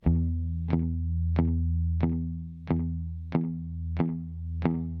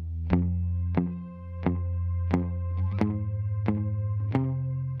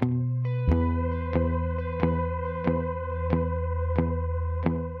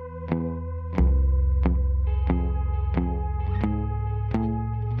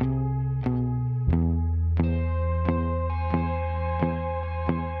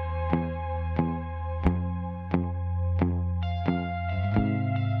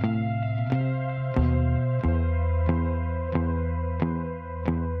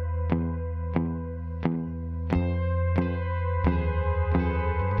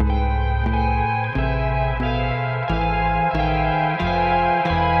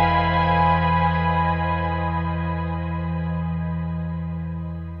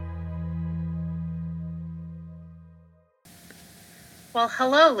Well,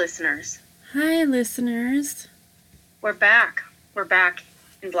 hello, listeners. Hi, listeners. We're back. We're back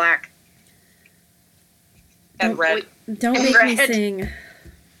in black. And red. Don't And make me red. sing.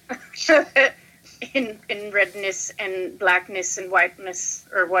 in redness and blackness and whiteness,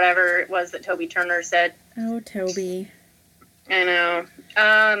 or whatever it was that Toby Turner said. Oh, Toby. I know.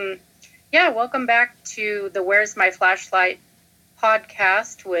 Welcome back to the Where's My Flashlight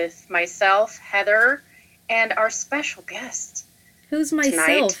podcast with myself, Heather, and our special guest. Who's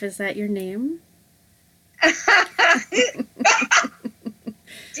myself? Is that your name?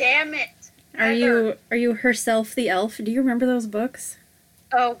 Damn it. Are you herself the elf? Do you remember those books?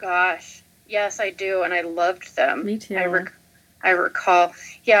 Oh gosh. Yes, I do, and I loved them. Me too. I recall.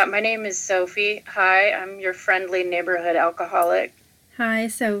 Yeah, my name is Sophie. Hi, I'm your friendly neighborhood alcoholic. Hi,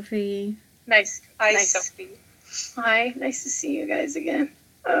 Sophie. Nice. Hi, nice. Sophie. Hi, nice to see you guys again.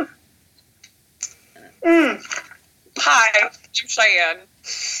 Oh. Hi, I'm Cheyenne.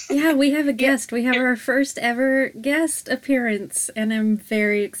 Yeah, we have a guest. We have our first ever guest appearance, and I'm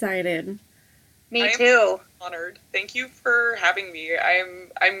very excited. Me too. Honored. Thank you for having me.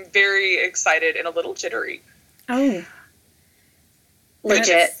 I'm very excited and a little jittery. Oh.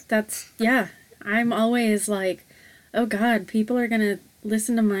 Legit. That's yeah. I'm always like, oh God, people are gonna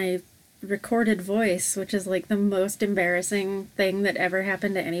listen to my recorded voice, which is like the most embarrassing thing that ever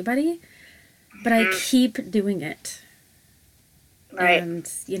happened to anybody. But I keep doing it. Right. And,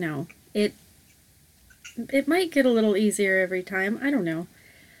 it might get a little easier every time. I don't know.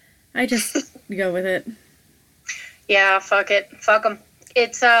 I just go with it. Yeah, fuck it. Fuck them.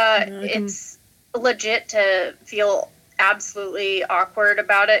 It's legit to feel absolutely awkward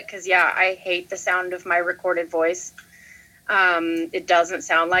about it, because, yeah, I hate the sound of my recorded voice. It doesn't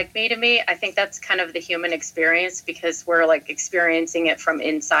sound like me to me. I think that's kind of the human experience, because we're, like, experiencing it from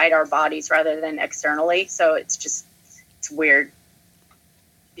inside our bodies rather than externally, so it's weird.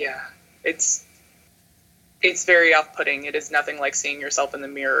 Yeah, it's very off-putting. It is nothing like seeing yourself in the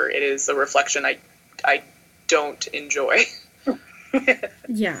mirror. It is a reflection I don't enjoy.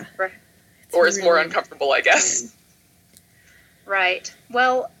 Yeah. Right. Or is more uncomfortable, I guess. Right.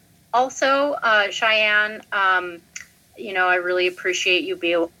 Well, also, Cheyenne, I really appreciate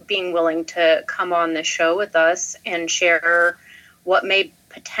you being willing to come on the show with us and share what may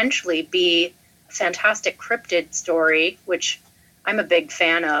potentially be a fantastic cryptid story, which I'm a big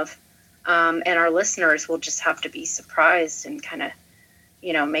fan of. And our listeners will just have to be surprised and kind of,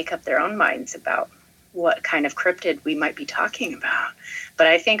 make up their own minds about what kind of cryptid we might be talking about. But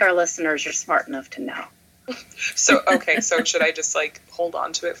I think our listeners are smart enough to know. So should I just, hold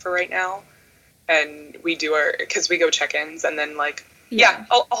on to it for right now? And we do because we go check-ins, and then,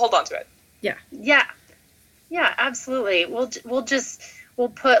 I'll hold on to it. Yeah. Yeah. Yeah, absolutely. We'll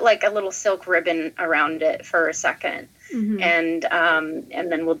put, a little silk ribbon around it for a second. Mm-hmm.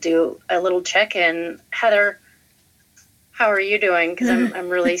 And then we'll do a little check-in. Heather, how are you doing? Because I'm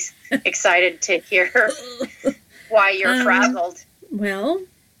really excited to hear why you're frazzled. Well,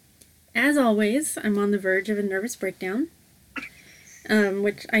 as always, I'm on the verge of a nervous breakdown,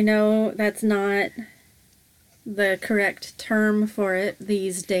 which I know that's not the correct term for it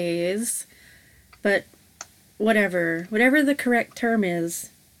these days, but whatever the correct term is,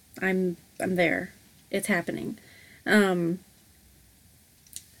 I'm there. It's happening. There's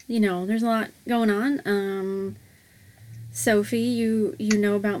a lot going on. Sophie, you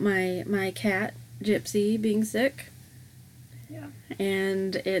know about my cat, Gypsy, being sick. Yeah.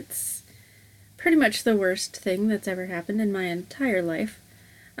 And it's pretty much the worst thing that's ever happened in my entire life.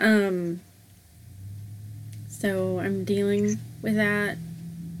 So I'm dealing with that.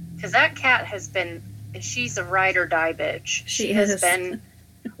 Because that cat she's a ride or die bitch. She has been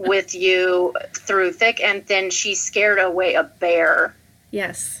with you through thick and thin. She scared away a bear.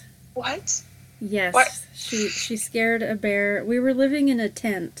 Yes. What? Yes. What? She scared a bear. We were living in a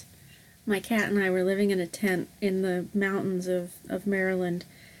tent. My cat and I were living in a tent in the mountains of Maryland.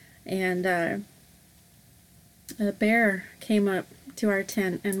 And a bear came up to our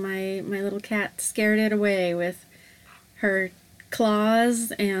tent, and my little cat scared it away with her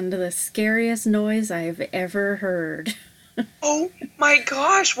claws and the scariest noise I've ever heard. Oh my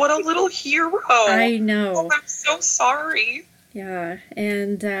gosh, what a little hero. I know. Oh, I'm so sorry. Yeah,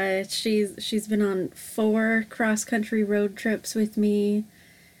 and she's been on 4 cross-country road trips with me.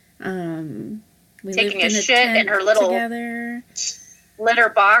 We taking lived a in shit tent in her little together. litter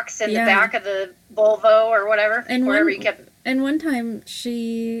box in the back of the Volvo or whatever, and wherever you kept. And one time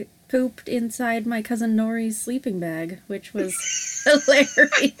she pooped inside my cousin Nori's sleeping bag, which was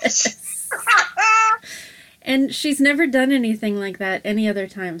hilarious. And she's never done anything like that any other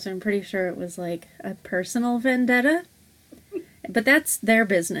time, so I'm pretty sure it was like a personal vendetta. But that's their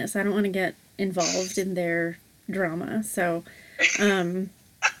business. I don't want to get involved in their drama. So,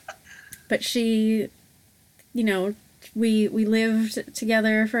 but she, you know, we lived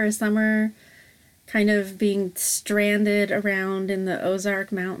together for a summer, kind of being stranded around in the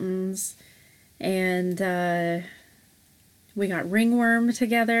Ozark Mountains, and we got ringworm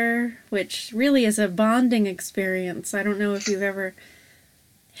together, which really is a bonding experience. I don't know if you've ever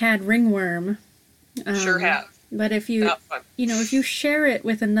had ringworm. Sure have. But if you, if you share it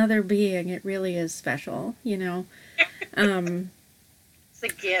with another being, it really is special, It's a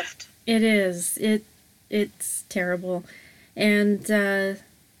gift. It is. It's terrible. And,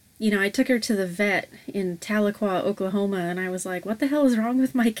 I took her to the vet in Tahlequah, Oklahoma, and I was like, what the hell is wrong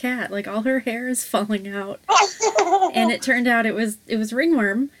with my cat? Like, all her hair is falling out. And it turned out it was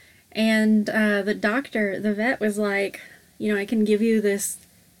ringworm. And the vet was like, I can give you this,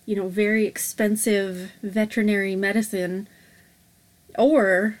 very expensive veterinary medicine,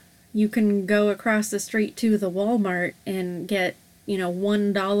 or you can go across the street to the Walmart and get,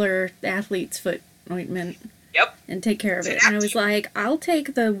 $1 athlete's foot ointment. Yep. And take care of it. And I was like, I'll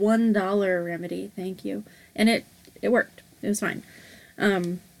take the $1 remedy, thank you. And it worked. It was fine.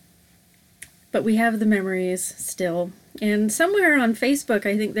 But we have the memories still. And somewhere on Facebook,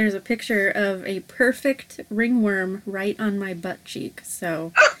 I think there's a picture of a perfect ringworm right on my butt cheek.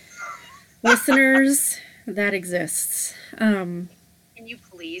 So, listeners, that exists. Can you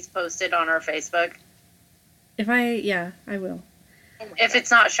please post it on our Facebook? I will. If it's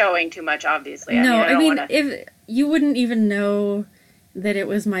not showing too much, obviously. I mean, if you wouldn't even know that it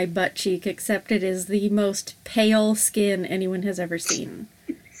was my butt cheek, except it is the most pale skin anyone has ever seen.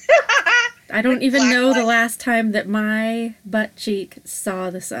 I don't even know the last time that my butt cheek saw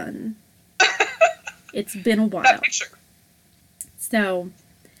the sun. It's been a while. That picture. So,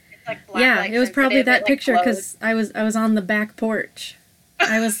 it's like black it was probably that picture because I was on the back porch.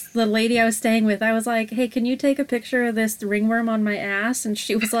 The lady I was staying with, I was like, hey, can you take a picture of this ringworm on my ass? And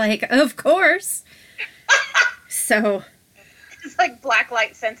she was like, of course. So. It's like black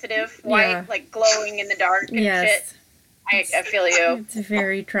light sensitive, white, like glowing in the dark and shit. I feel you. It's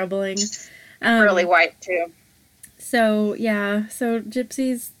very troubling. Really white, too. So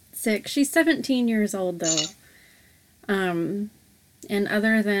Gypsy's sick. She's 17 years old, though. And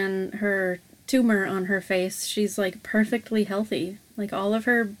other than her tumor on her face, she's, like, perfectly healthy. Like, all of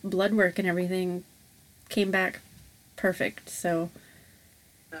her blood work and everything came back perfect, so.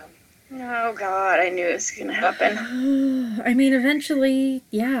 Oh, God, I knew it was going to happen. I mean, eventually,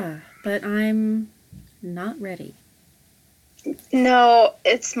 yeah, but I'm not ready. No,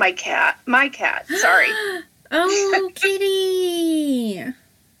 it's my cat. My cat, sorry. Oh, kitty!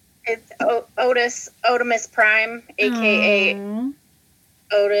 It's Otimus Prime, a.k.a. Aww.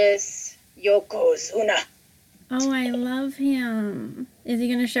 Otis Yokozuna. Oh, I love him. Is he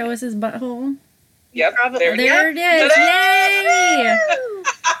going to show us his butthole? Yep. There it is. Yay!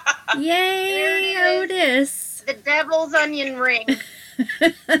 Yay, There it Otis. The devil's onion ring.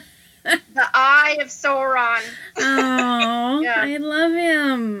 The eye of Sauron. Oh, Yeah. I love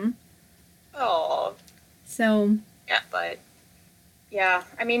him. Oh. So. Yeah, but. Yeah,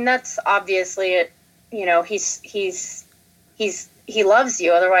 I mean, that's obviously it. He loves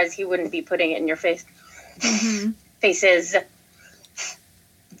you. Otherwise, he wouldn't be putting it in your face. Mm-hmm. Faces.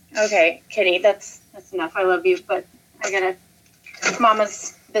 Okay, Kitty, that's enough. I love you, but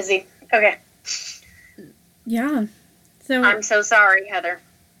Mama's busy. Okay. Yeah. So. I'm so sorry, Heather.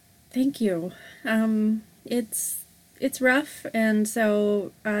 Thank you. It's rough, and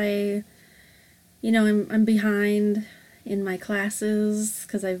so I'm behind in my classes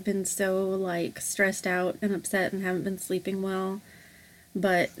because I've been so, like, stressed out and upset and haven't been sleeping well.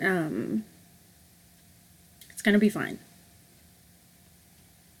 But it's gonna be fine.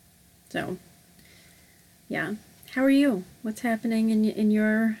 So, yeah. How are you? What's happening in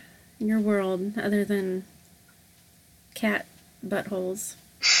your world other than cat buttholes?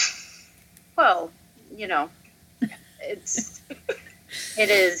 Well, it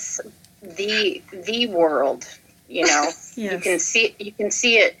is the world. Yes. You can see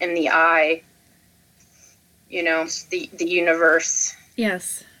it in the eye. The universe.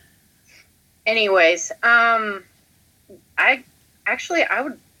 Yes. Anyways, I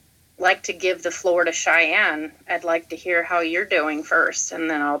would like to give the floor to Cheyenne. I'd like to hear how you're doing first, and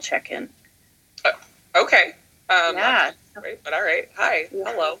then I'll check in. Okay. Yeah. Great, but all right. Hi.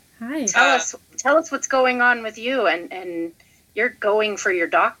 Hello. Hi. Tell us what's going on with you, and you're going for your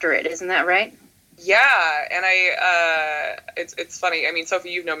doctorate, isn't that right? Yeah, and it's funny. I mean,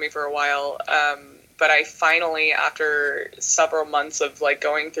 Sophie, you've known me for a while, but I finally, after several months of like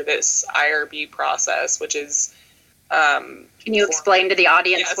going through this IRB process, which is Can you explain to the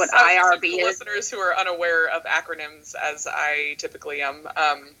audience what IRB is? Listeners who are unaware of acronyms, as I typically am,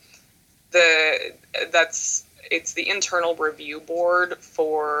 it's the internal review board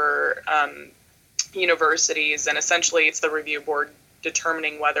for universities, and essentially it's the review board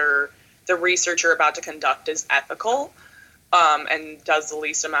determining whether the research you're about to conduct is ethical and does the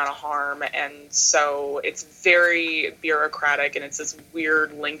least amount of harm. And so it's very bureaucratic, and it's this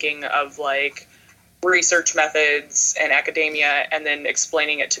weird linking of like research methods and academia, and then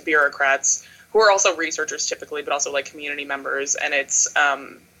explaining it to bureaucrats who are also researchers typically, but also like community members. And it's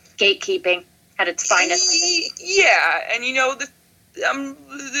gatekeeping at its finest. Yeah, and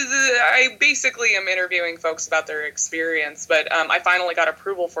I basically am interviewing folks about their experience, but I finally got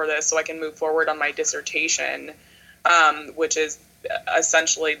approval for this so I can move forward on my dissertation, which is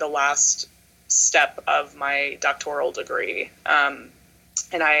essentially the last step of my doctoral degree.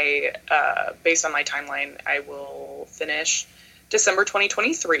 And I, based on my timeline, I will finish December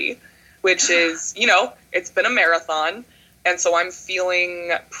 2023, which is, it's been a marathon. And so I'm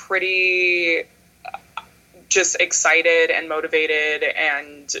feeling pretty just excited and motivated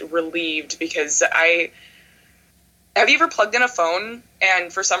and relieved, because have you ever plugged in a phone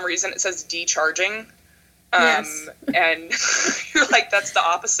and for some reason it says decharging? Yes. And you're like, that's the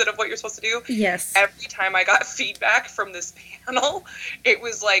opposite of what you're supposed to do. Yes. Every time I got feedback from this panel, it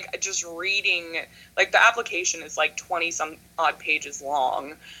was like just reading, like the application is like 20 some odd pages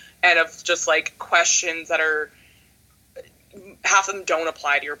long, and of just like questions that are, half of them don't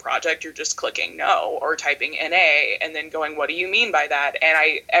apply to your project. You're just clicking no or typing NA and then going, what do you mean by that?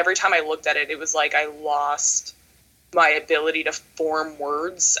 And every time I looked at it, it was like I lost my ability to form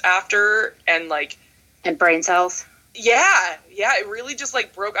words after, and brain cells. Yeah, it really just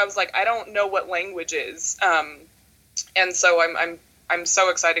like broke. I was like, I don't know what language is. And so I'm so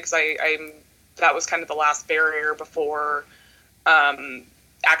excited, because that was kind of the last barrier before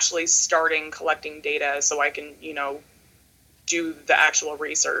actually starting collecting data so I can, do the actual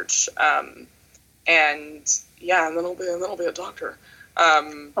research. And yeah, and then I'll be a doctor.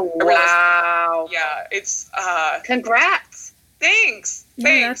 Wow. Yeah, it's congrats. Thanks.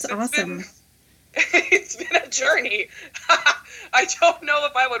 Yeah, that's awesome. It's been a journey. I don't know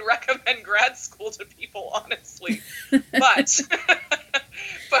if I would recommend grad school to people, honestly, but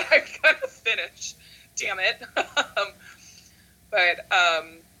I'm gonna finish. Damn it.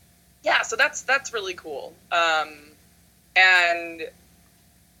 Yeah, so that's really cool. And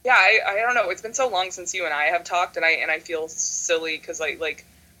yeah, I don't know. It's been so long since you and I have talked, and I feel silly because like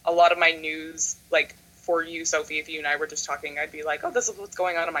a lot of my news, like for you, Sophie, if you and I were just talking, I'd be like, oh, this is what's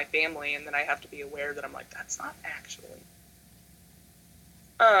going on in my family, and then I have to be aware that I'm like, that's not actually.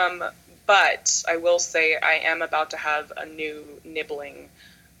 But I will say I am about to have a new nibbling,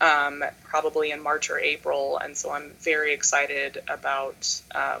 probably in March or April, and so I'm very excited about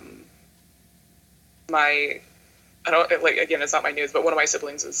again, it's not my news, but one of my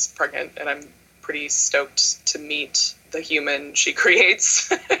siblings is pregnant, and I'm pretty stoked to meet the human she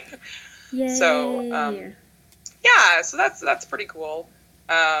creates. Yay. So, yeah, so that's pretty cool.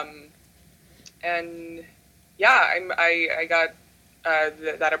 And yeah, I got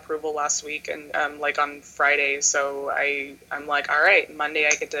that approval last week, and like on Friday, so I'm like, all right, Monday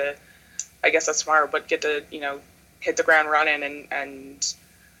I guess that's tomorrow, but get to hit the ground running and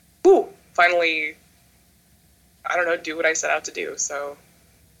finally, I don't know, do what I set out to do. So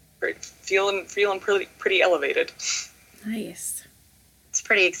great, feeling pretty elevated. Nice. It's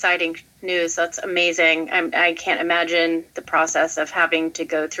pretty exciting news. That's amazing. I can't imagine the process of having to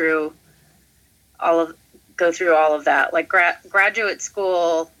go through all of that. Like graduate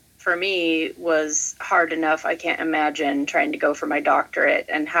school for me was hard enough. I can't imagine trying to go for my doctorate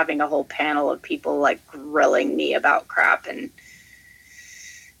and having a whole panel of people like grilling me about crap and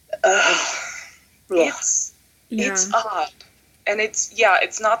It's odd, and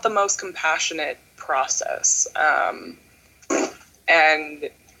it's not the most compassionate process. And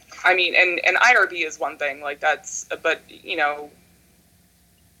I mean, and IRB is one thing, like that's, but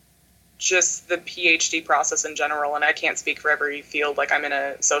just the PhD process in general, and I can't speak for every field, like I'm in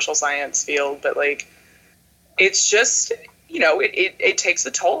a social science field, but like, it's just, it takes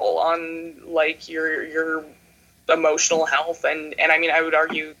a toll on like your emotional health, and I mean, I would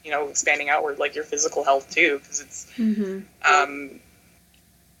argue, expanding outward, like your physical health too, because it's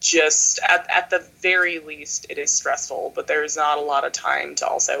just at the very least it is stressful, but there's not a lot of time to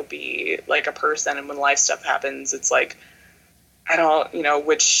also be like a person, and when life stuff happens, it's like, I don't,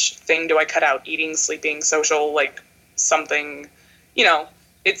 which thing do I cut out? Eating, sleeping, social, like something,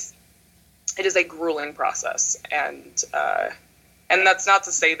 it is a grueling process, and that's not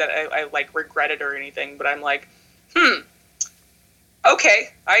to say that I like regret it or anything, but I'm like, Okay,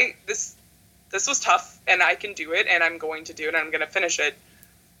 this was tough, and I can do it, and I'm going to do it, and I'm going to finish it.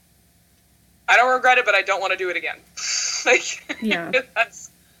 I don't regret it, but I don't want to do it again. Like, yeah, that's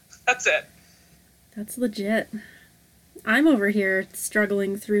it. That's legit. I'm over here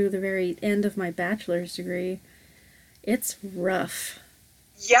struggling through the very end of my bachelor's degree. It's rough.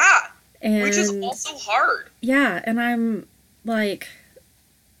 Yeah, and which is also hard. Yeah, and I'm like,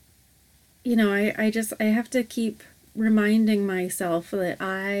 I have to keep reminding myself that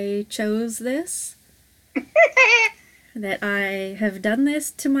I chose this, that I have done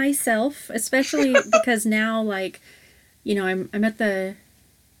this to myself, especially because now, like, I'm at the,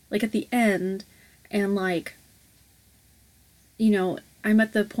 like, at the end, and, like, I'm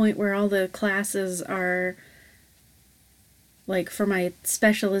at the point where all the classes are, like, for my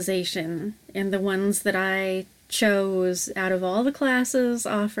specialization, and the ones that I chose out of all the classes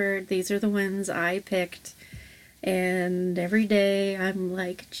offered, these are the ones I picked. And every day I'm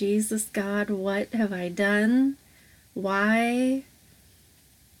like, Jesus God, what have I done? Why?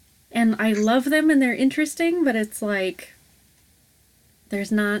 And I love them and they're interesting, but it's like,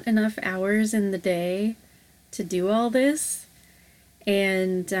 there's not enough hours in the day to do all this.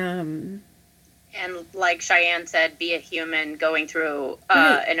 And like Cheyenne said, be a human going through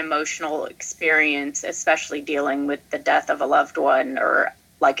Right. an emotional experience, especially dealing with the death of a loved one or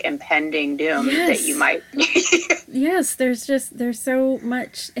like impending doom Yes. that you might. Yes, there's so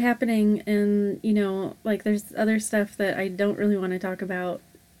much happening, and like, there's other stuff that I don't really want to talk about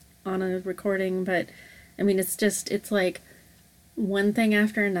on a recording, but I mean, it's like one thing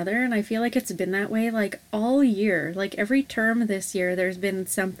after another, and I feel like it's been that way like all year. Like every term this year there's been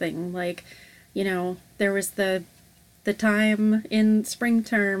something. Like, there was the time in spring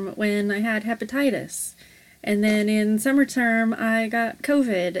term when I had hepatitis. And then in summer term, I got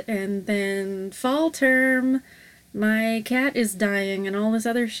COVID. And then fall term, my cat is dying and all this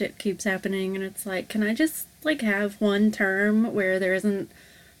other shit keeps happening. And it's like, can I just, like, have one term where there isn't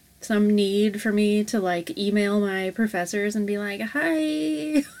some need for me to, like, email my professors and be like,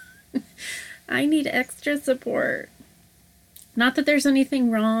 hi, I need extra support. Not that there's anything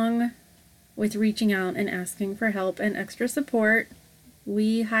wrong with reaching out and asking for help and extra support.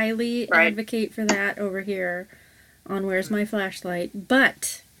 We highly advocate for that over here on Where's My Flashlight.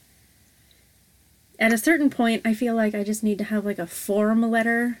 But at a certain point, I feel like I just need to have, like, a form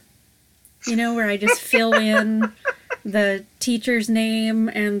letter, where I just fill in the teacher's name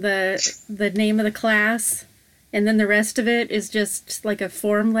and the name of the class, and then the rest of it is just like a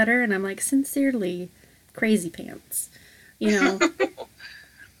form letter, and I'm like, sincerely, Crazy Pants,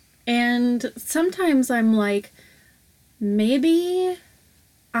 And sometimes I'm like, maybe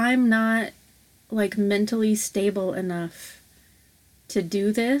I'm not, like, mentally stable enough to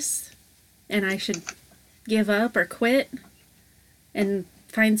do this, and I should give up or quit and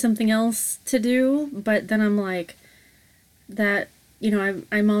find something else to do. But then I'm like, that,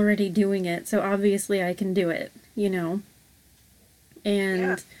 I'm already doing it, so obviously I can do it,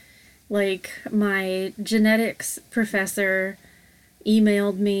 And, like, my genetics professor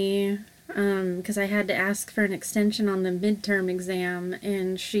emailed me, because I had to ask for an extension on the midterm exam,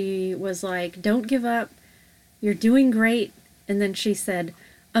 and she was like, don't give up, you're doing great. And then she said,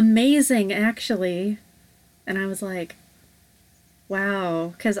 amazing, actually. And I was like,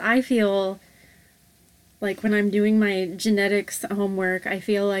 wow, because I feel like when I'm doing my genetics homework, I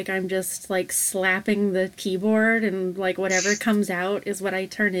feel like I'm just, like, slapping the keyboard, and, like, whatever comes out is what I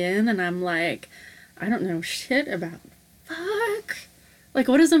turn in, and I'm like, I don't know shit about, fuck. Like,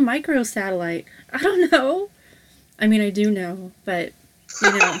 what is a microsatellite? I don't know. I mean, I do know, but,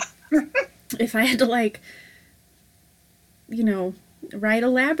 if I had to, like, write a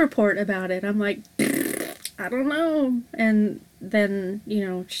lab report about it, I'm like, I don't know. And then,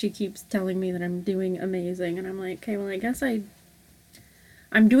 she keeps telling me that I'm doing amazing, and I'm like, okay, well, I guess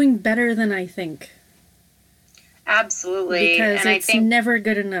I'm doing better than I think. Absolutely. Because and it's I think, never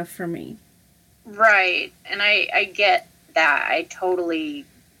good enough for me. Right. And I get that. I totally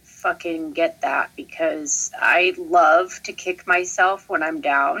fucking get that, because I love to kick myself when I'm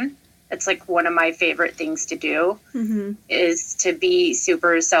down. It's like one of my favorite things to do, is to be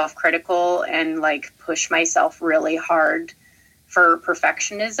super self-critical and, like, push myself really hard for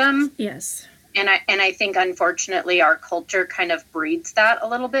perfectionism. Yes. And I think, unfortunately, our culture kind of breeds that a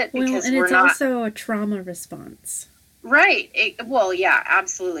little bit, because and we're it's not also a trauma response. right. Well, yeah,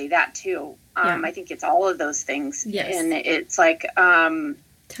 absolutely, that too. I think it's all of those things. Yes. And it's like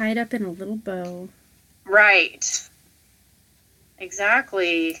tied up in a little bow. Right.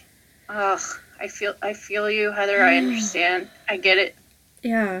 Exactly. Ugh, I feel you, Heather. I understand. I get it.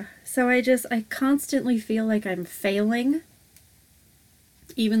 Yeah. So I constantly feel like I'm failing,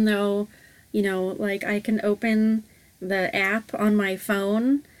 even though, like I can open the app on my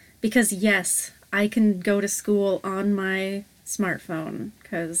phone because, yes, I can go to school on my smartphone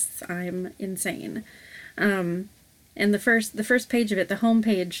because I'm insane. And the first page of it, the home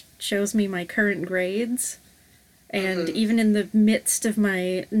page, shows me my current grades. And even in the midst of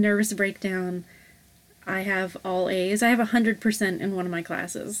my nervous breakdown, I have all A's. I have 100% in one of my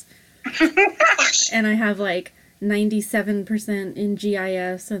classes. And I have like 97% in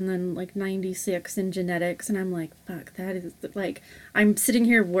GIS and then like 96 in genetics. And I'm like, fuck, that is like, I'm sitting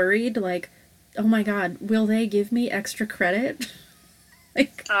here worried, like, oh my God, will they give me extra credit?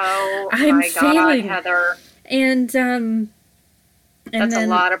 Like, Oh I'm my failing. God, Heather. And that's then, a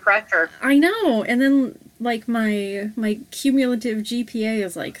lot of pressure. I know. And then like my cumulative GPA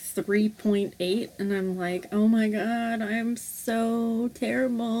is like 3.8 and I'm like, "Oh my God, I'm so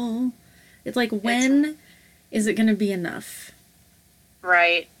terrible." It's like, when is it going to be enough?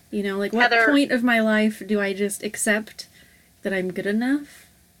 Right. Like what Heather, point of my life do I just accept that I'm good enough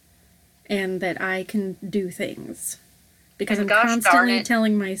and that I can do things? Because I'm constantly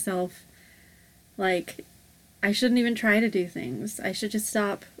telling myself, like, I shouldn't even try to do things. I should just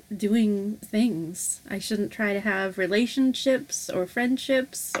stop doing things. I shouldn't try to have relationships or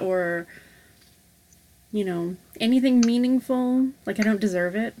friendships or, anything meaningful. Like, I don't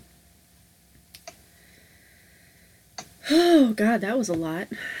deserve it. Oh, God, that was a lot.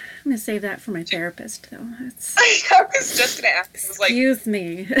 I'm going to save that for my therapist, though. I was just going to ask. Excuse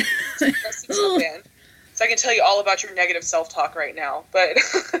me. So I can tell you all about your negative self-talk right now, but...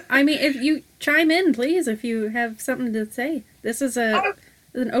 I mean, if you chime in, please, if you have something to say. This is an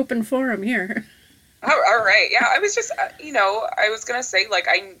open forum here. All right. Yeah, I was just, I was going to say, like,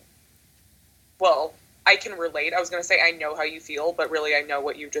 I can relate. I was going to say I know how you feel, but really I know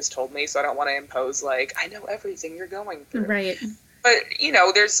what you just told me, so I don't want to impose, like, I know everything you're going through. Right. But,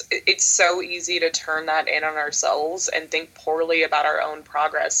 it's so easy to turn that in on ourselves and think poorly about our own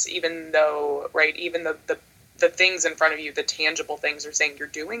progress, even though, right, even the things in front of you, the tangible things are saying you're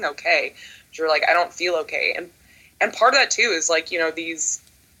doing okay. But you're like, I don't feel okay. And part of that, too, is, like, these,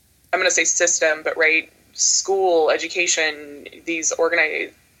 I'm going to say system, but, right, school, education, these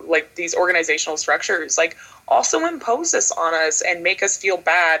organizational structures, like, also impose this on us and make us feel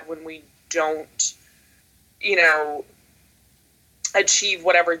bad when we don't, achieve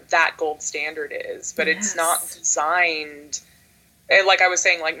whatever that gold standard is. But It's not designed, and like I was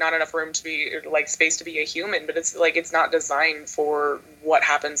saying, like, not enough room to be, like, space to be a human, but it's like, it's not designed for what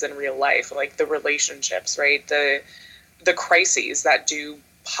happens in real life, like the relationships, right? The crises that do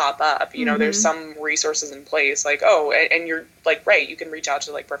pop up, there's some resources in place, like, oh, and you're like, right, you can reach out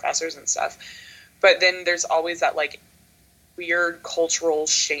to, like, professors and stuff, but then there's always that, like, weird cultural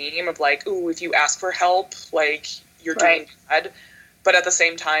shame of, like, ooh, if you ask for help, like, you're doing bad. But at the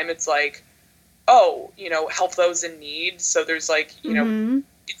same time, it's like, oh, help those in need. So there's, like,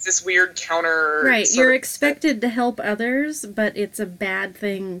 it's this weird counter. Right, you're expected to help others, but it's a bad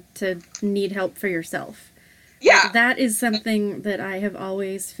thing to need help for yourself. Yeah. Like, that is something that I have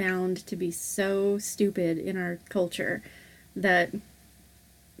always found to be so stupid in our culture. That,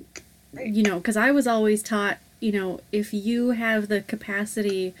 because I was always taught, if you have the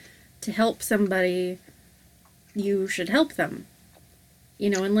capacity to help somebody, you should help them.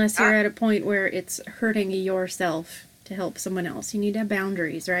 Unless you're at a point where it's hurting yourself to help someone else. You need to have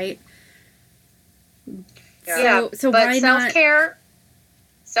boundaries, right? Yeah. So but why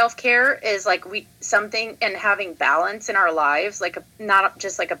self-care is like something, and having balance in our lives, like not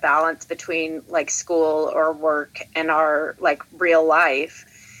just like a balance between like school or work and our like real life.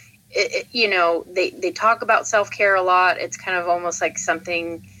 They talk about self-care a lot. It's kind of almost like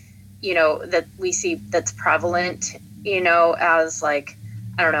something, that we see that's prevalent, as like,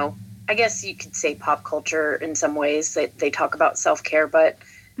 I don't know, I guess you could say pop culture in some ways. They talk about self-care, but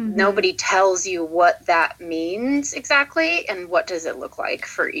nobody tells you what that means exactly, and what does it look like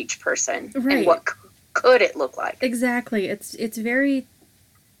for each person, right. And what could it look like. Exactly. It's very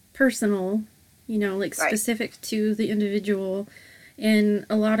personal, like specific to the individual, and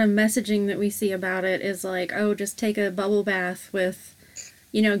a lot of messaging that we see about it is like, oh, just take a bubble bath with,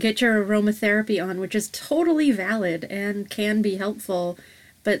 get your aromatherapy on, which is totally valid and can be helpful.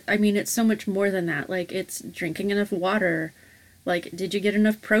 But, I mean, it's so much more than that. Like, it's drinking enough water. Like, did you get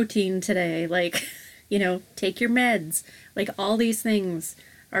enough protein today? Like, take your meds. Like, all these things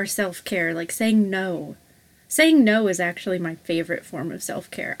are self-care. Like, saying no. Saying no is actually my favorite form of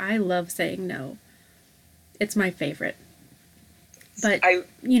self-care. I love saying no. It's my favorite. But,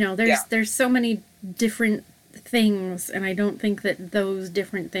 there's so many different things, and I don't think that those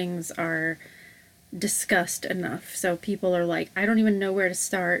different things are discussed enough. So people are like, I don't even know where to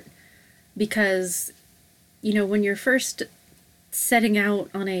start, because, you know, when you're first setting out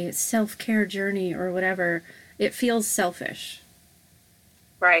on a self-care journey or whatever, it feels selfish.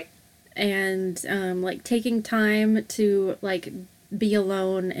 Right. And like taking time to like be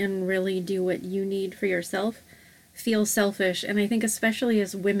alone and really do what you need for yourself feels selfish. And I think especially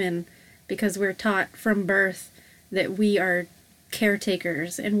as women, because we're taught from birth that we are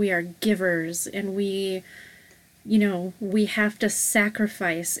caretakers and we are givers, and we, you know, we have to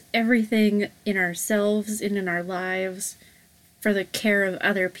sacrifice everything in ourselves and in our lives for the care of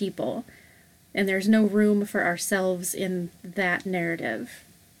other people. And there's no room for ourselves in that narrative.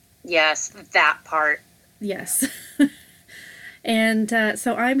 Yes, that part. Yes. And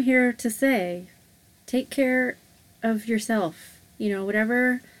so I'm here to say, take care of yourself. You know,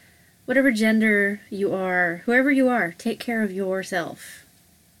 whatever gender you are, whoever you are, take care of yourself.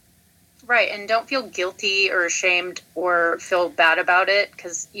 Right, and don't feel guilty or ashamed or feel bad about it,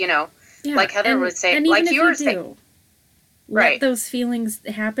 because, you know, like Heather would say, and like even you were if you saying. do, let those feelings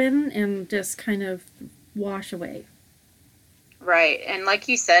happen and just kind of wash away. Right. And like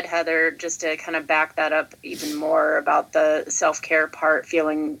you said, Heather, just to kind of back that up even more about the self-care part,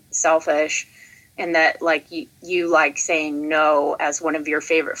 feeling selfish, and that like you like saying no as one of your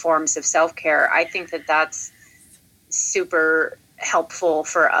favorite forms of self-care. I think that that's super helpful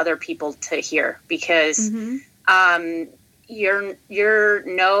for other people to hear, because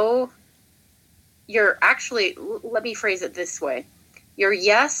you're actually, let me phrase it this way. Your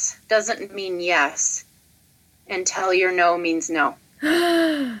yes doesn't mean yes until your no means no.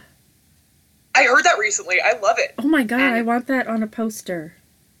 I heard that recently. I love it. Oh my God, I want that on a poster.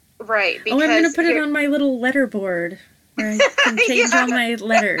 Right. I'm going to put it on my little letterboard where I can change all my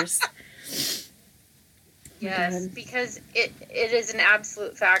letters. Yes, because it is an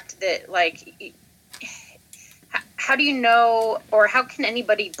absolute fact that, like, how do you know, or how can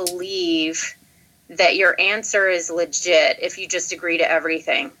anybody believe that your answer is legit if you just agree to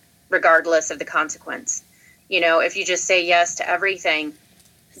everything, regardless of the consequence? You know, if you just say yes to everything,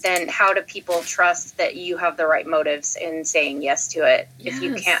 then how do people trust that you have the right motives in saying yes to it if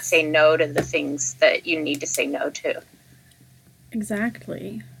you can't say no to the things that you need to say no to?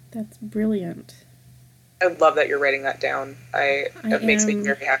 Exactly. That's brilliant. I love that you're writing that down. It makes me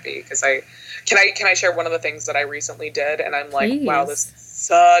very happy, because can I share one of the things that I recently did, and I'm like, Please. wow, this is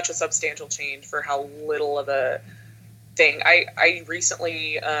such a substantial change for how little of a thing. I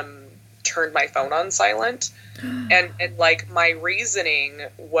recently turned my phone on silent, and like my reasoning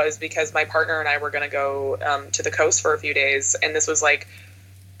was because my partner and I were going to go to the coast for a few days, and this was like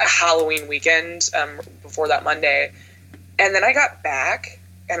a Halloween weekend before that Monday, and then I got back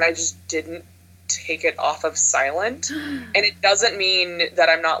and I just didn't take it off of silent. And it doesn't mean that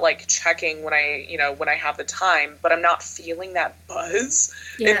I'm not like checking when I have the time, but I'm not feeling that buzz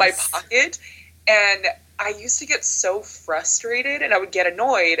in my pocket. And I used to get so frustrated, and I would get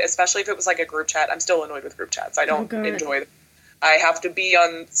annoyed, especially if it was like a group chat. I'm still annoyed with group chats. I don't enjoy them. I have to be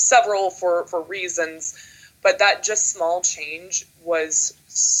on several for reasons, but that just small change was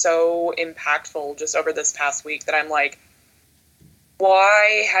so impactful just over this past week that I'm like,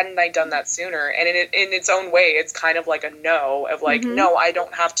 why hadn't I done that sooner? And in its own way, it's kind of like a no of like, no, I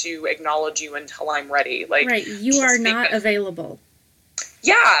don't have to acknowledge you until I'm ready. Like, right, you are not available.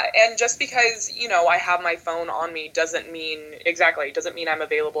 Yeah, and just because, I have my phone on me doesn't mean I'm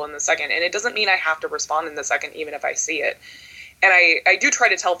available in the second. And it doesn't mean I have to respond in the second, even if I see it. And I do try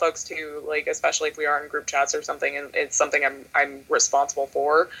to tell folks too, like, especially if we are in group chats or something, and it's something I'm responsible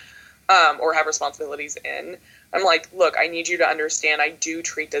for, or have responsibilities in. I'm like, look, I need you to understand, I do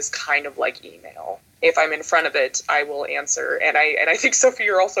treat this kind of like email. If I'm in front of it, I will answer. And I think, Sophie,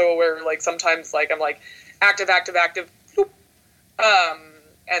 you're also aware, like, sometimes, like, I'm like, active, bloop.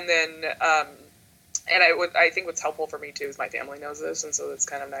 And then, and I think what's helpful for me too is my family knows this, and so it's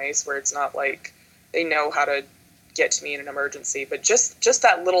kind of nice where it's not like they know how to get to me in an emergency, but just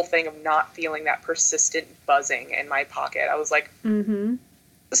that little thing of not feeling that persistent buzzing in my pocket. I was like,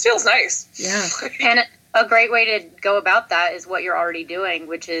 this feels nice. Yeah. And a great way to go about that is what you're already doing,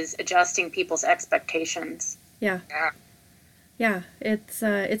 which is adjusting people's expectations. Yeah. Yeah,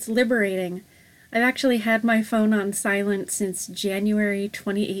 it's liberating. I've actually had my phone on silent since January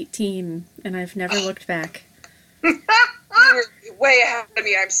 2018, and I've never looked back. You're way ahead of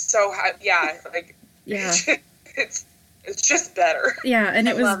me. I'm so happy. Yeah, like, yeah. It's just better. Yeah, and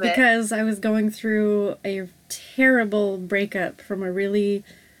it was because I was going through a terrible breakup from a really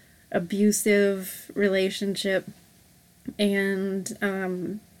abusive relationship,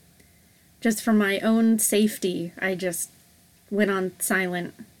 and just for my own safety, I just went on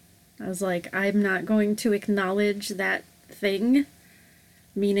silent. I was like, I'm not going to acknowledge that thing,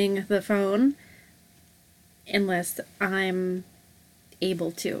 meaning the phone, unless I'm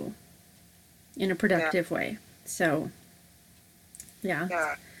able to in a productive way. So,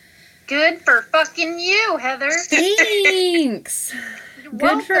 yeah. Good for fucking you, Heather. Thanks. You're Good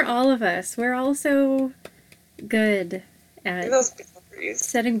welcome. for all of us. We're all so good at Those boundaries.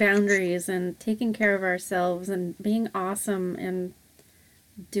 setting boundaries and taking care of ourselves and being awesome and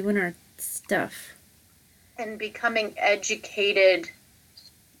doing our stuff. And becoming educated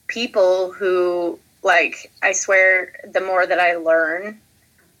people who, like, I swear, the more that I learn,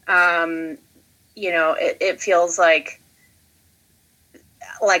 you know, it feels like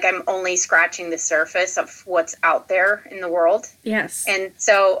I'm only scratching the surface of what's out there in the world. Yes. And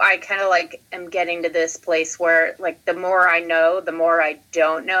so I kind of like am getting to this place where, like, the more I know, the more I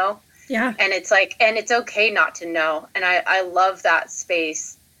don't know. Yeah. And it's like, and it's okay not to know. And I love that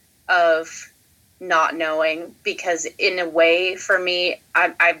space of not knowing, because in a way, for me,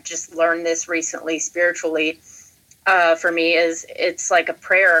 I've just learned this recently spiritually. For me, it's like a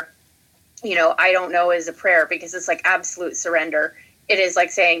prayer. You know, I don't know is a prayer, because it's like absolute surrender. It is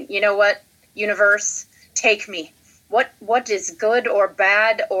like saying, you know what, universe, take me. What is good or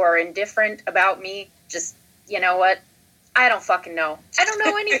bad or indifferent about me? Just, you know what? I don't fucking know. I don't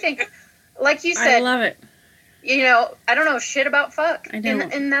know anything. Like you said, I love it. you know, I don't know shit about fuck. I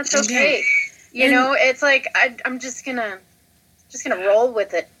don't. And that's I okay. You And- know, it's like I'm just gonna roll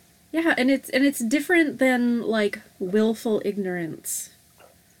with it. Yeah, and it's different than like willful ignorance.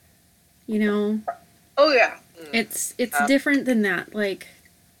 You know? Oh yeah. It's different than that. Like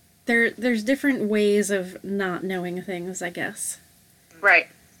there's different ways of not knowing things, I guess. Right.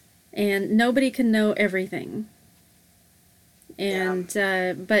 And nobody can know everything. And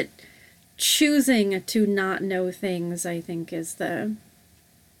but choosing to not know things, I think, is the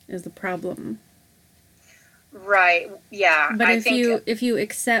problem. Right. Yeah. But I if think you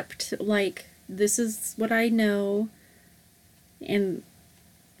accept, like, this is what I know, and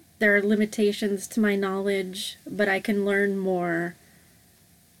there are limitations to my knowledge, but I can learn more,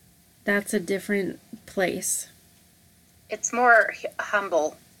 that's a different place. it's more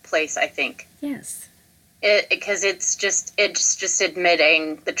humble place, I think. Yes. Because it's just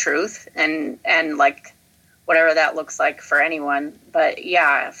admitting the truth and like whatever that looks like for anyone. But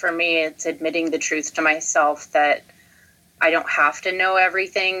yeah, for me, it's admitting the truth to myself that I don't have to know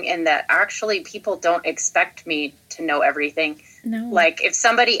everything, and that actually people don't expect me to know everything. No. Like, if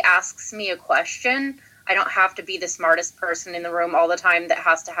somebody asks me a question, I don't have to be the smartest person in the room all the time that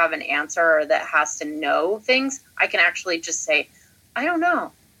has to have an answer or that has to know things. I can actually just say, I don't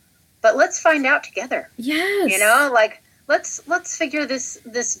know, but let's find out together. Yes. You know, like, let's figure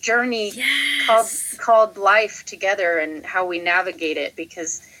this journey Yes. called life together, and how we navigate it.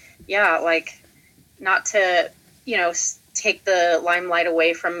 Because, yeah, like, not to, you know, take the limelight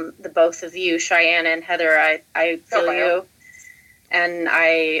away from the both of you, Cheyenne and Heather. I feel you, and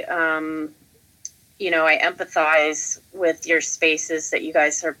I you know, I empathize with your spaces that you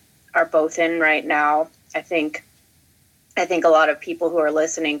guys are both in right now. I think a lot of people who are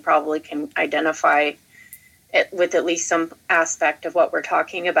listening probably can identify it with at least some aspect of what we're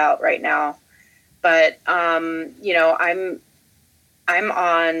talking about right now. But you know, I'm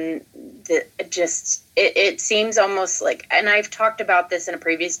on the just it seems almost like, and I've talked about this in a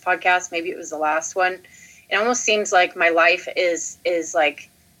previous podcast, maybe it was the last one. It almost seems like my life is like,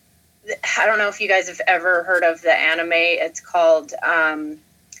 I don't know if you guys have ever heard of the anime. It's called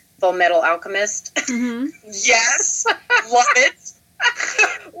Full Metal Alchemist. Mm-hmm. Yes, love it.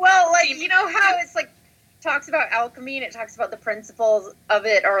 Well, like, you know how it's like talks about alchemy and it talks about the principles of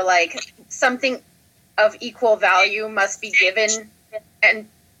it, or like something of equal value must be given and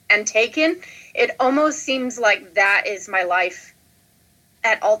taken. It almost seems like that is my life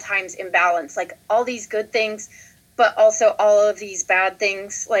at all times, in balance. Like, all these good things, but also all of these bad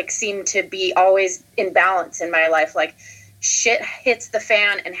things, like, seem to be always in balance in my life. Like, shit hits the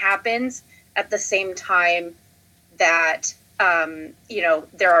fan and happens at the same time that you know,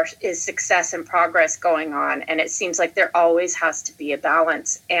 is success and progress going on. And it seems like there always has to be a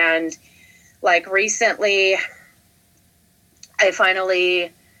balance. And like recently, I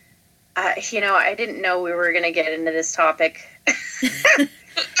finally, you know, I didn't know we were going to get into this topic.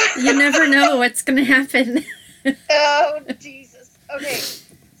 You never know what's going to happen. Oh, Jesus. Okay.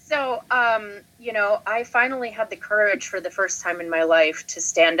 So, you know, I finally had the courage for the first time in my life to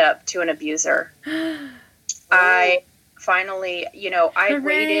stand up to an abuser. I finally, you know, I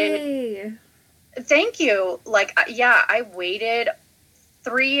waited. Hooray. Thank you. Like, yeah, I waited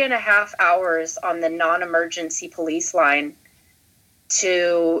 3.5 hours on the non-emergency police line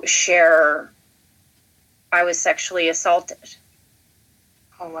to share I was sexually assaulted.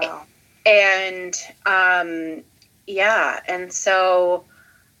 Oh, wow. And, yeah, and so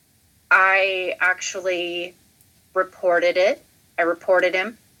I actually reported it. I reported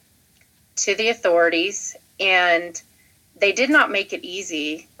him to the authorities, and they did not make it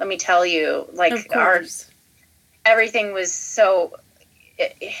easy. Let me tell you, like, everything was so,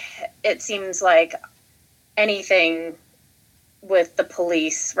 it seems like anything with the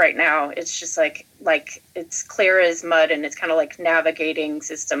police right now, it's just like it's clear as mud, and it's kind of like navigating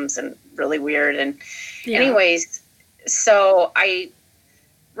systems and really weird. And anyways, so I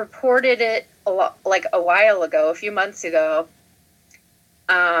reported it a while ago, a few months ago.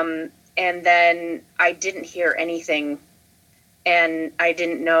 And then I didn't hear anything, and I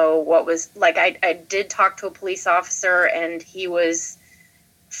didn't know what was, like, I did talk to a police officer, and he was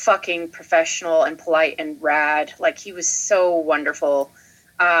fucking professional and polite and rad. Like, he was so wonderful.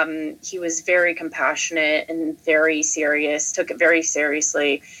 He was very compassionate and very serious, took it very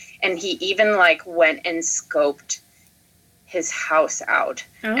seriously. And he even, like, went and scoped his house out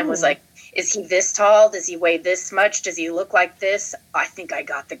and was like, is he this tall? Does he weigh this much? Does he look like this? I think I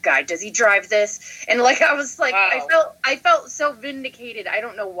got the guy. Does he drive this? And, like, I was like, wow. I felt so vindicated. I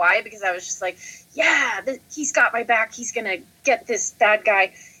don't know why, because I was just like, yeah, he's got my back. He's going to get this bad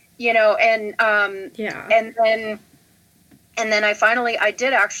guy, you know? And, and then I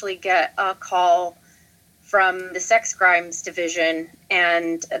did actually get a call from the sex crimes division,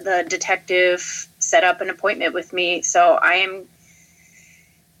 and the detective set up an appointment with me. So I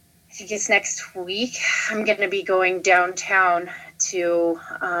think it's next week, I'm going to be going downtown to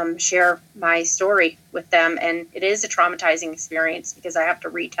share my story with them. And it is a traumatizing experience, because I have to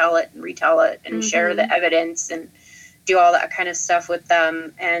retell it and share the evidence and do all that kind of stuff with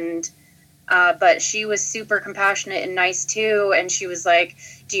them. And but she was super compassionate and nice too. And she was like,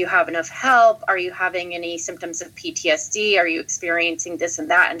 do you have enough help? Are you having any symptoms of PTSD? Are you experiencing this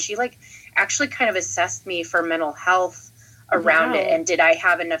and that? And she, like, actually kind of assessed me for mental health around it, and did I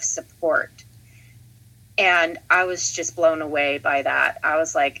have enough support? And I was just blown away by that. I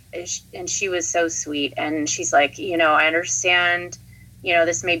was like, and she was so sweet, and she's like, you know, I understand, you know,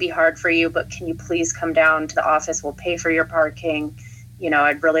 this may be hard for you, but can you please come down to the office? We'll pay for your parking. You know,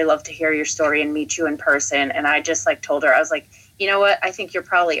 I'd really love to hear your story and meet you in person. And I just, like, told her, I was like, you know what, I think you're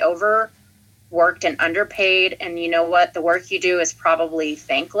probably overworked and underpaid, and you know what, the work you do is probably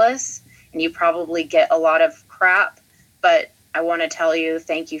thankless, and you probably get a lot of crap. But I want to tell you,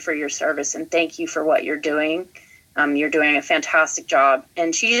 thank you for your service, and thank you for what you're doing. You're doing a fantastic job.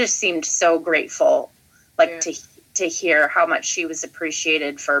 And she just seemed so grateful, like, to hear how much she was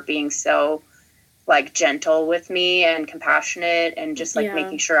appreciated for being so, like, gentle with me and compassionate, and just, like,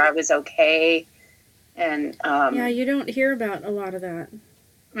 making sure I was okay. And you don't hear about a lot of that.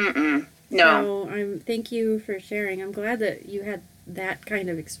 No. So thank you for sharing. I'm glad that you had that kind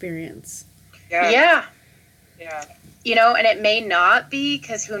of experience. Yeah. You know, and it may not be,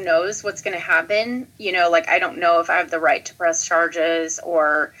 because who knows what's going to happen. You know, like, I don't know if I have the right to press charges,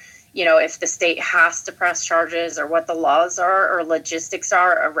 or, you know, if the state has to press charges, or what the laws are or logistics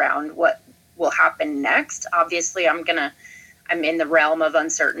are around what will happen next. Obviously, I'm in the realm of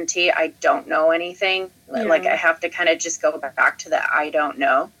uncertainty. I don't know anything. Like, I have to kind of just go back to the I don't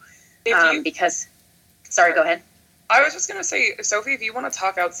know. Because, sorry, go ahead. I was just going to say, Sophie, if you want to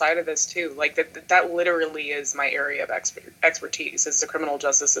talk outside of this too, like, that literally is my area of expertise, is the criminal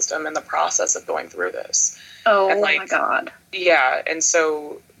justice system and the process of going through this. Oh, and, like, my God. Yeah, and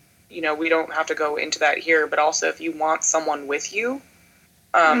so, you know, we don't have to go into that here, but also if you want someone with you,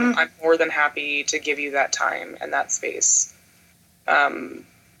 I'm more than happy to give you that time and that space. And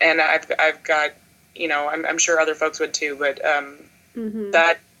I've got, you know, I'm sure other folks would too, but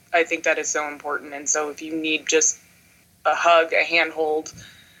that, I think that is so important. And so if you need just a hug, a handhold,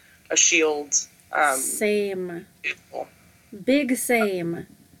 a shield. Same. Beautiful. Big same.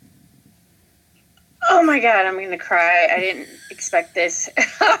 Oh my God, I'm going to cry. I didn't expect this.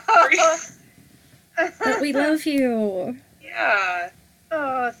 But we love you. Yeah.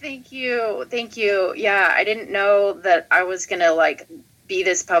 Oh, thank you. Thank you. Yeah, I didn't know that I was going to, like, be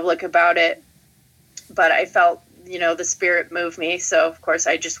this public about it, but I felt, you know, the spirit moved me, so of course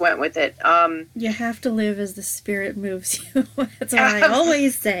I just went with it. You have to live as the spirit moves you. That's what I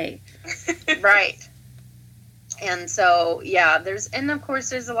always say. Right. And so, yeah, and of course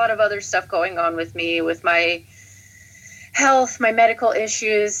there's a lot of other stuff going on with me, with my health, my medical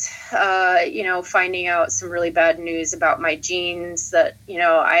issues, you know, finding out some really bad news about my genes that, you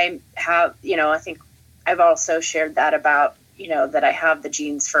know, I have, you know, I think I've also shared that about, that I have the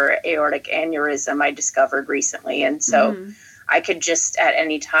genes for aortic aneurysm, I discovered recently. And so I could just, at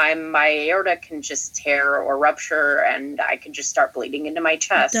any time, my aorta can just tear or rupture, and I can just start bleeding into my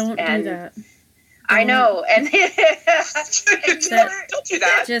chest. Don't do that. I know. And, Don't do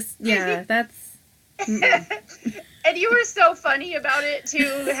that. Just, yeah, that's... And you were so funny about it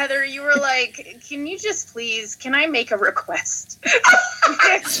too, Heather. You were like, can I make a request?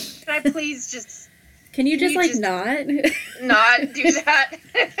 Can I please just... Can you just not? Not do that?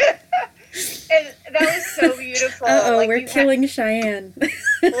 And that was so beautiful. Uh-oh, like, we're killing Cheyenne.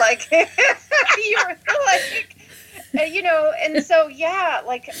 Like, you were like... and so, yeah,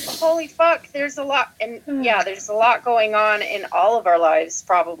 like, holy fuck, there's a lot, and yeah, there's a lot going on in all of our lives,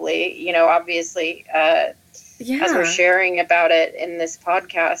 probably, obviously, as we're sharing about it in this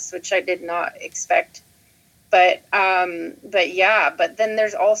podcast, which I did not expect, but then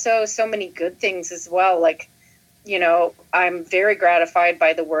there's also so many good things as well, like, I'm very gratified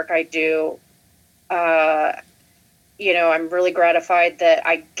by the work I do, I'm really gratified that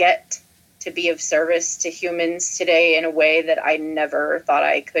I get to be of service to humans today in a way that I never thought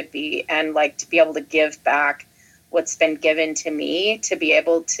I could be, and like to be able to give back what's been given to me, to be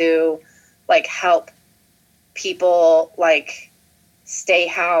able to like help people like stay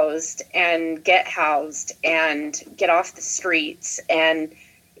housed and get housed and get off the streets, and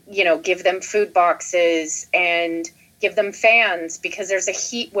give them food boxes and give them fans because there's a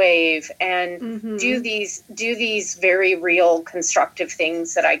heat wave, and do these very real constructive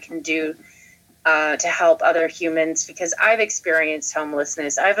things that I can do to help other humans, because I've experienced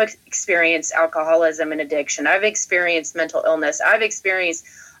homelessness, I've experienced alcoholism and addiction, I've experienced mental illness, I've experienced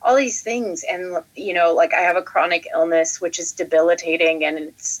all these things, and like I have a chronic illness which is debilitating, and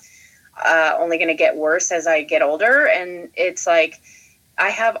it's only going to get worse as I get older, and it's like I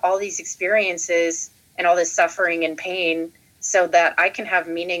have all these experiences and all this suffering and pain so that I can have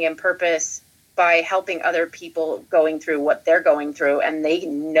meaning and purpose by helping other people going through what they're going through, and they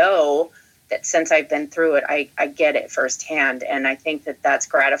know that since I've been through it, I get it firsthand. And I think that that's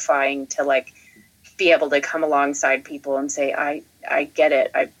gratifying to like be able to come alongside people and say, I get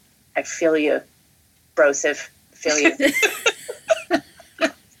it. I feel you, Broseph, feel you.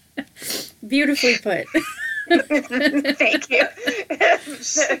 Beautifully put. Thank you.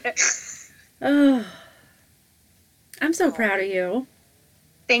 Oh, I'm so proud of you.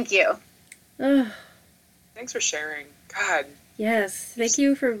 Thank you. Oh. Thanks for sharing. God. Yes, thank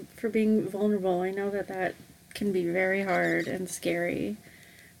you for being vulnerable. I know that can be very hard and scary,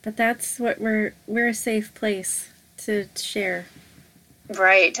 but that's what we're a safe place to share.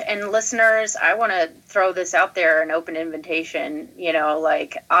 Right. And listeners, I want to throw this out there, an open invitation,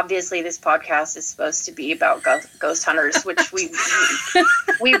 like obviously this podcast is supposed to be about ghost hunters, which we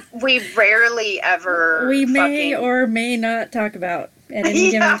rarely ever may or may not talk about at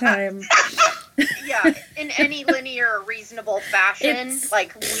any given time. Yeah, in any linear, reasonable fashion.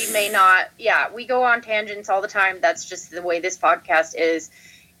 Like, we may not, we go on tangents all the time. That's just the way this podcast is.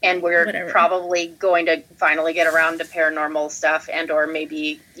 And we're probably going to finally get around to paranormal stuff and or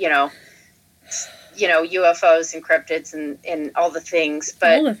maybe, UFOs and cryptids and all the things.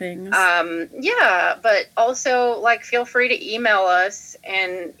 But, all the things. But also, like, feel free to email us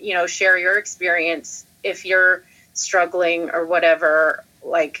and, share your experience if you're struggling or whatever,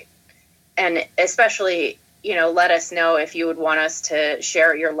 like, and especially, let us know if you would want us to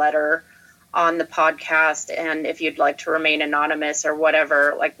share your letter on the podcast, and if you'd like to remain anonymous or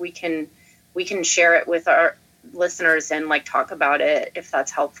whatever, like we can share it with our listeners and like talk about it if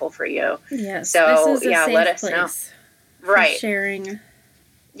that's helpful for you. Yes. So this is a safe let us place know. Right. Sharing.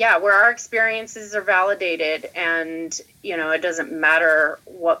 Yeah, where our experiences are validated, and it doesn't matter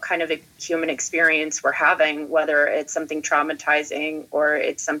what kind of a human experience we're having, whether it's something traumatizing or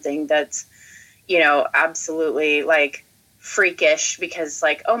it's something that's absolutely like freakish because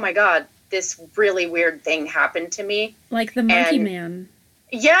like, oh my God, this really weird thing happened to me. Like the Monkey Man.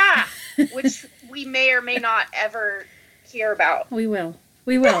 Yeah, which we may or may not ever hear about. We will.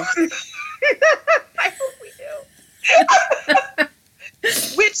 I hope we do.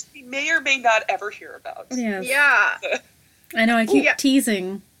 Which we may or may not ever hear about. Yes. Yeah. I know, I keep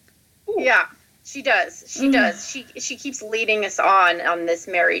teasing. Yeah, she does. She does. She keeps leading us on this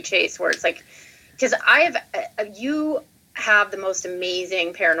merry chase where it's like, because you have the most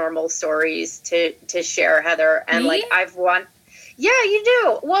amazing paranormal stories to share, Heather, and Me? like yeah, you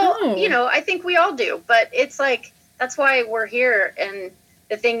do. Well, I think we all do, but it's like that's why we're here. And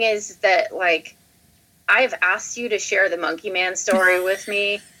the thing is that like I've asked you to share the Monkey Man story with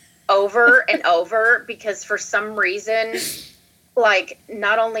me over and over because for some reason, like,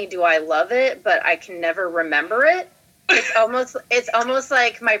 not only do I love it, but I can never remember it. It's almost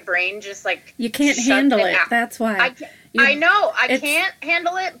like my brain just like you can't handle it. out. That's why. I know I can't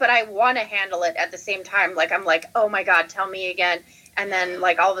handle it, but I want to handle it at the same time. Like I'm like, oh my God, tell me again. And then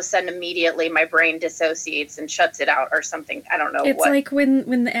like all of a sudden immediately my brain dissociates and shuts it out or something. I don't know it's what. Like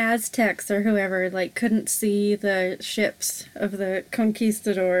when the Aztecs or whoever like couldn't see the ships of the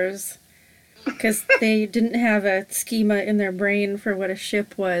conquistadors because they didn't have a schema in their brain for what a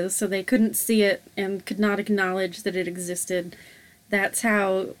ship was, so they couldn't see it and could not acknowledge that it existed. That's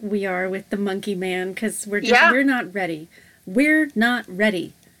how we are with the Monkey Man, because we're not ready. We're not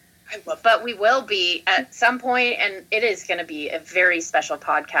ready. I love that. But we will be at some point, and it is going to be a very special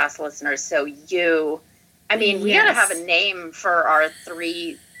podcast, listeners. So we got to have a name for our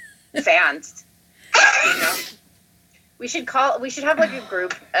 3 fans. You know, we should have like a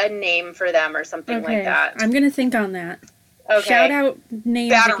group, a name for them or something like that. I'm going to think on that. Okay. Shout out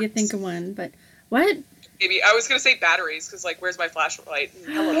names if you think of one. But what? Maybe I was going to say batteries because like, where's my flashlight?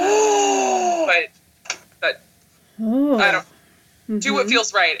 Hello. but I don't. Do what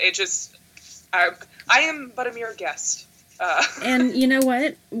feels right. It just, I am but a mere guest. And you know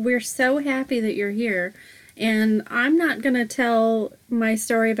what? We're so happy that you're here. And I'm not going to tell my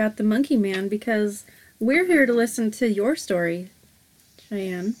story about the Monkey Man because we're here to listen to your story,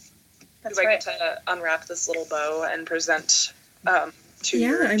 Cheyenne. That's right. I get to unwrap this little bow and present to you.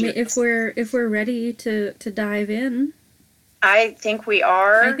 Yeah, I mean, if we're ready to dive in. I think we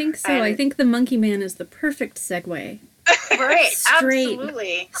are. I think so. I think the Monkey Man is the perfect segue. Right,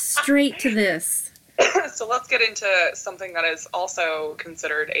 absolutely. Straight to this. So let's get into something that is also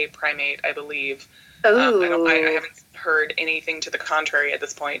considered a primate, I believe. Ooh. I haven't heard anything to the contrary at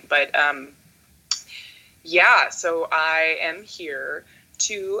this point, but yeah, so I am here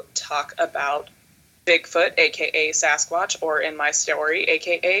to talk about Bigfoot, aka Sasquatch, or in my story,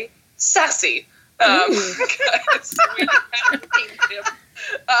 aka Sassy. Because we have named him.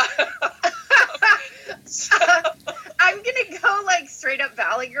 I'm gonna go like straight up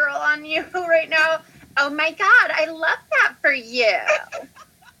Valley Girl on you right now. Oh my God, I love that for you.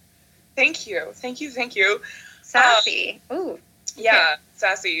 Thank you. Sassy. Ooh. Yeah,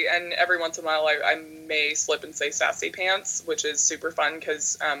 Sassy, and every once in a while I may slip and say Sassy Pants, which is super fun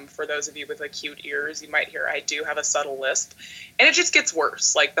because for those of you with acute ears, you might hear I do have a subtle lisp, and it just gets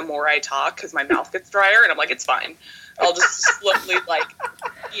worse. Like the more I talk, because my mouth gets drier, and I'm like, it's fine. I'll just slowly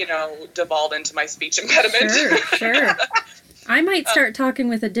devolve into my speech impediment. Sure. I might start talking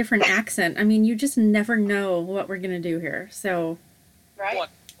with a different accent. I mean, you just never know what we're gonna do here, so right.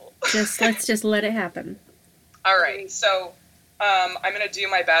 Wonderful. Let's just let it happen. All right, so. I'm going to do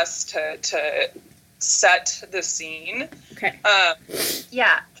my best to set the scene. Okay.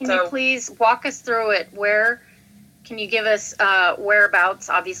 Yeah. Can you please walk us through it? Can you give us whereabouts?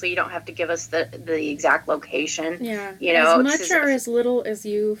 Obviously, you don't have to give us the exact location. Yeah. As much or as little as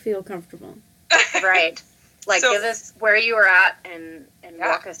you feel comfortable. Right. Like, give us where you were at and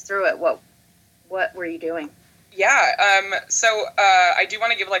walk us through it. What were you doing? Yeah, so I do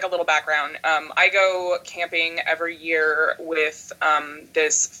want to give like a little background. I go camping every year with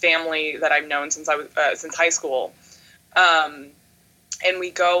this family that I've known since since high school, and we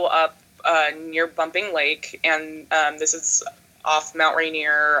go up near Bumping Lake, and this is off Mount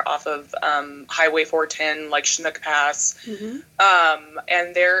Rainier, off of Highway 410, like Chinook Pass,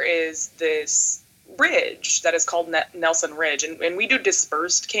 and there is this ridge that is called Nelson Ridge, and we do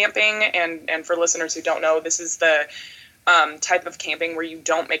dispersed camping, and for listeners who don't know, this is the type of camping where you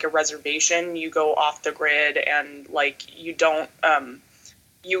don't make a reservation, you go off the grid, and like you don't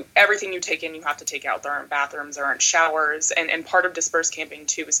everything you take in you have to take out. There aren't bathrooms, there aren't showers, and part of dispersed camping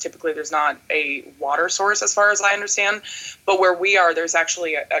too is typically there's not a water source as far as I understand, but where we are there's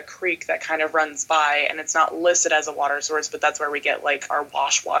actually a creek that kind of runs by, and it's not listed as a water source, but that's where we get like our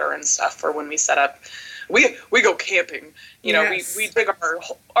wash water and stuff for when we set up. We go camping, yes. we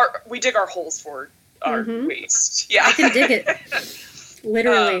dig our holes for our waste. Yeah, I can dig it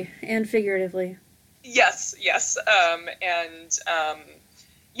literally and figuratively. Yes,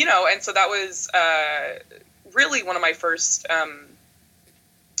 and so that was really one of my first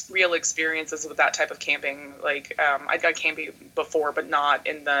real experiences with that type of camping. Like, I'd gone camping before, but not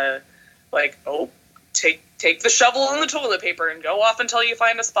in the, like, take the shovel and the toilet paper and go off until you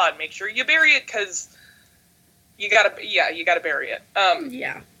find a spot. Make sure you bury it, because you gotta bury it.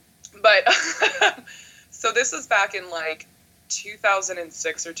 Yeah. But, so this is back in, like,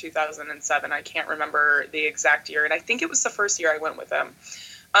 2006 or 2007. I can't remember the exact year, and I think it was the first year I went with them.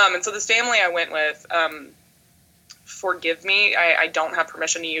 And so this family I went with, forgive me, I don't have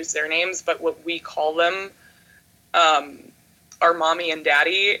permission to use their names, but what we call them, our mommy and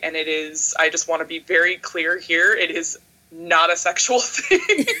daddy, and it is, I just want to be very clear here, it is not a sexual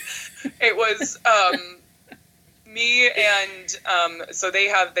thing. It was me and so they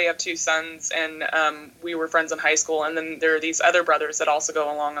have 2 sons, and we were friends in high school, and then there are these other brothers that also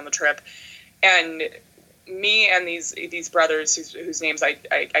go along on the trip, and me and these brothers whose names I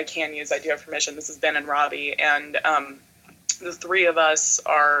can use, I do have permission. This is Ben and Robbie, and the 3 of us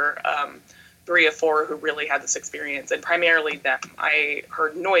are 3 of 4 who really had this experience, and primarily them. I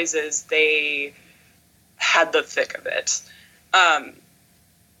heard noises. They had the thick of it.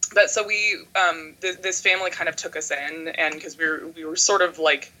 But so we, this family kind of took us in, and because we were sort of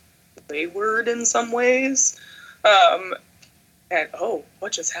like wayward in some ways. And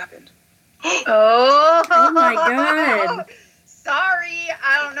what just happened? Oh my God. Sorry,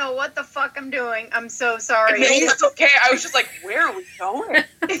 I don't know what the fuck I'm doing. I'm so sorry. No, it's okay. I was just like, where are we going?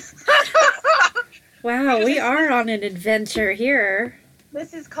 Wow, we are on an adventure here.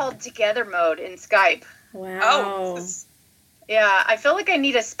 This is called Together Mode in Skype. Wow. Yeah, I feel like I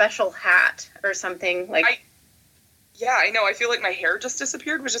need a special hat or something. Yeah, I know. I feel like my hair just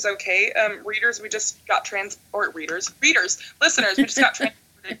disappeared, which is okay. Readers, we just got listeners, we just got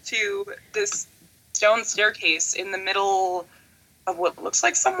transported to this stone staircase in the middle of what looks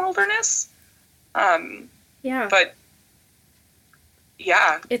like some wilderness. Yeah. But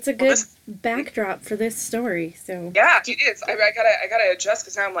yeah, it's a good backdrop for this story. So yeah, it is. I gotta adjust,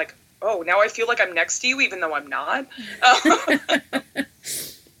 because now I'm like, oh, now I feel like I'm next to you, even though I'm not.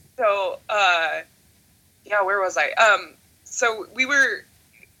 So, yeah, where was I? So we were,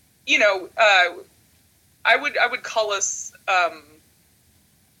 I would call us,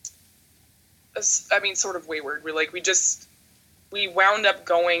 sort of wayward. We wound up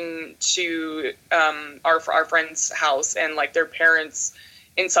going to our friend's house, and like their parents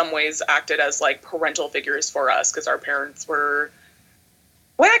in some ways acted as like parental figures for us, because our parents were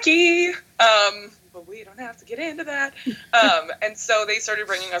wacky, but we don't have to get into that. And so they started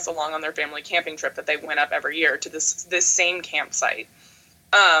bringing us along on their family camping trip that they went up every year to this same campsite.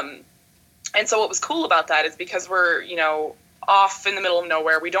 And so what was cool about that is, because we're, off in the middle of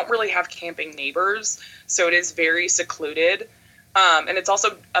nowhere, we don't really have camping neighbors, so it is very secluded. And it's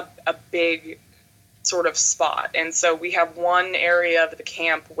also a big sort of spot. And so we have one area of the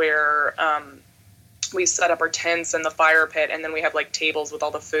camp where we set up our tents and the fire pit, and then we have like tables with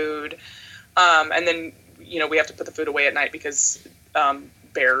all the food. And then, we have to put the food away at night because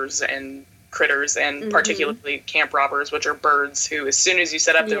bears and critters, and particularly camp robbers, which are birds who, as soon as you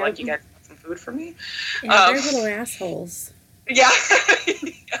set up, they're like, you guys have some food for me? Yeah, they're little assholes. Yeah.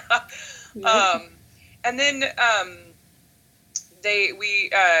 Yeah. And then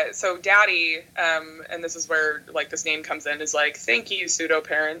so Daddy, and this is where like this name comes in, is like, thank you, pseudo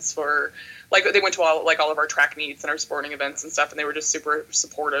parents, for like, they went to all of our track meets and our sporting events and stuff, and they were just super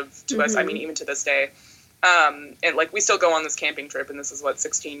supportive to us. I mean, even to this day. And like, we still go on this camping trip, and this is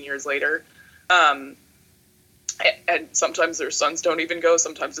 16 years later. And sometimes their sons don't even go.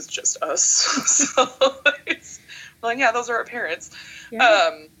 Sometimes it's just us. So it's like, yeah, those are our parents.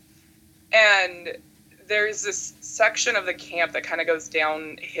 Yeah. And there's this section of the camp that kind of goes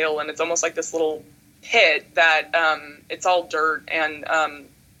downhill, and it's almost like this little pit that it's all dirt, and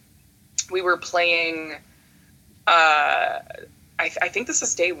we were playing I think this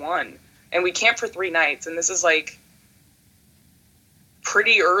is day 1, and we camped for 3 nights, and this is like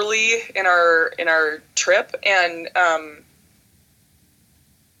pretty early in our trip, and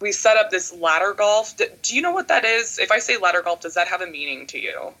we set up this ladder golf. Do you know what that is? If I say ladder golf, does that have a meaning to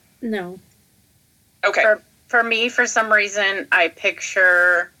you? No. Okay. For me, for some reason, I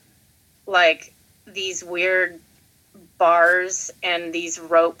picture like these weird bars and these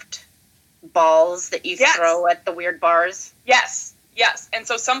roped balls that you throw at the weird bars. Yes. And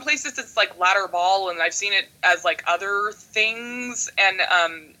so some places it's like ladder ball, and I've seen it as like other things, and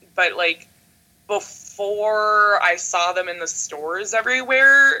but like before I saw them in the stores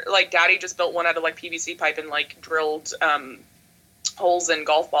everywhere, like Daddy just built one out of like PVC pipe and like drilled holes in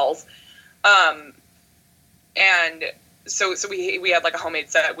golf balls. And so we had like a homemade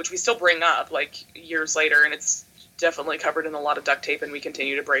set, which we still bring up like years later, and it's definitely covered in a lot of duct tape, and we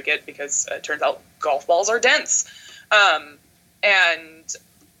continue to break it because it turns out golf balls are dense. And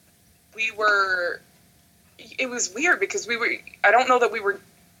it was weird because I don't know that we were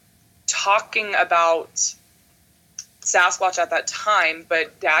talking about Sasquatch at that time,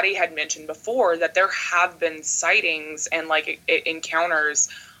 but Daddy had mentioned before that there have been sightings and like encounters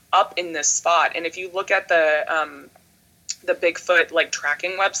up in this spot. And if you look at the Bigfoot like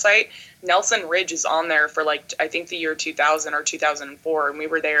tracking website, Nelson Ridge is on there for like, I think the year 2000 or 2004. And we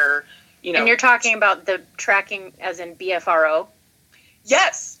were there you know. And you're talking about the tracking as in BFRO?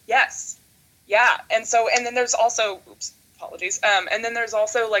 Yes. Yeah. And then there's also, apologies. And then there's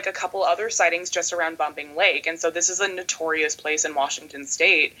also like a couple other sightings just around Bumping Lake. And so this is a notorious place in Washington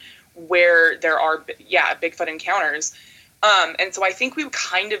State where there are, Bigfoot encounters. And so I think we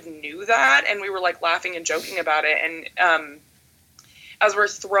kind of knew that, and we were like laughing and joking about it. And as we're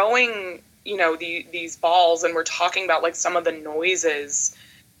throwing, you know, these balls, and we're talking about like some of the noises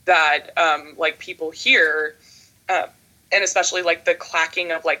that like people hear, and especially like the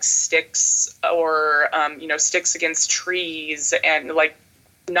clacking of like sticks or you know, sticks against trees, and like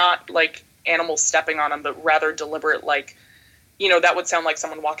not like animals stepping on them, but rather deliberate, like, you know, that would sound like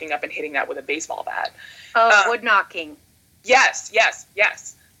someone walking up and hitting that with a baseball bat. Oh, wood knocking. Yes.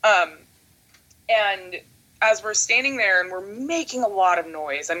 And as we're standing there and we're making a lot of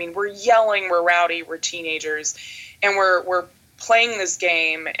noise, I mean, we're yelling, we're rowdy, we're teenagers, and we're playing this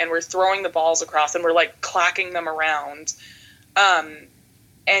game, and we're throwing the balls across, and we're like clacking them around.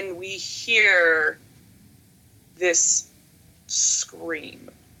 And we hear this scream,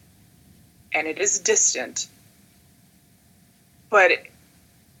 and it is distant, but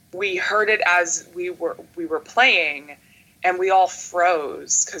we heard it as we were playing, and we all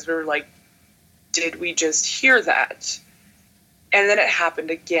froze because we were like, did we just hear that? And then it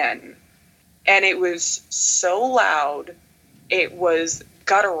happened again, and it was so loud, it was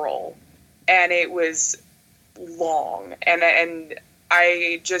guttural, and it was long, and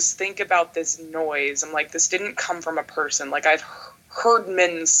I just think about this noise. I'm like, this didn't come from a person. Like, I've heard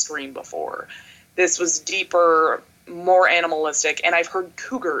men scream before. This was deeper, more animalistic, and I've heard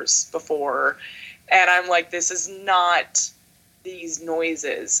cougars before, and I'm like, this is not these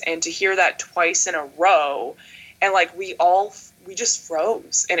noises. And to hear that twice in a row, and like we just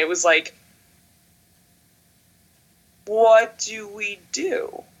froze, and it was like, what do we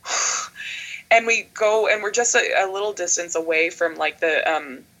do? And we go, and we're just a little distance away from like the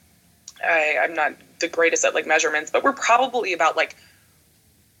I'm not the greatest at like measurements, but we're probably about like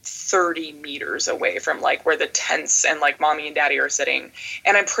 30 meters away from like where the tents and like mommy and daddy are sitting.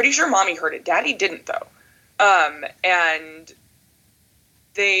 And I'm pretty sure mommy heard it. Daddy didn't though. And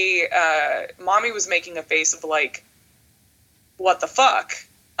they, mommy was making a face of like, what the fuck?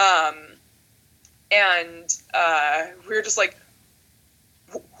 And we were just like,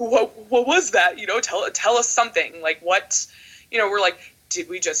 what was that? You know, tell us something. Like, what, you know, we're like, did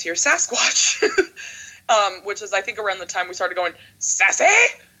we just hear Sasquatch? Which is, I think, around the time we started going, Sassy?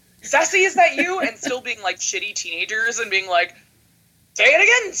 Sassy, is that you? And still being like shitty teenagers and being like, say it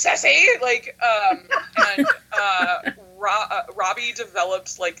again, Sassy. Like, and Robbie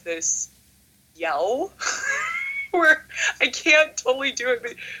developed like this yell where I can't totally do it,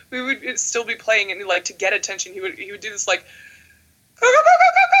 but we would still be playing, and like to get attention, he would do this like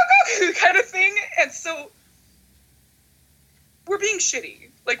kind of thing. And so we're being shitty.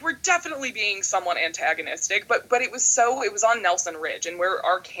 Like, we're definitely being somewhat antagonistic, but it was on Nelson Ridge, and where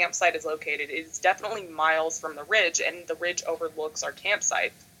our campsite is located is definitely miles from the ridge, and the ridge overlooks our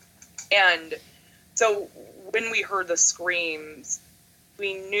campsite. And so when we heard the screams,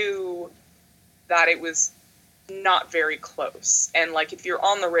 we knew that it was not very close. And like, if you're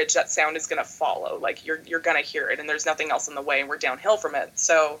on the ridge, that sound is going to follow. Like, you're going to hear it, and there's nothing else in the way, and we're downhill from it.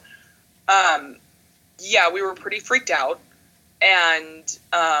 So, yeah, we were pretty freaked out. And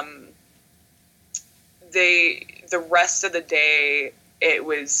the rest of the day, it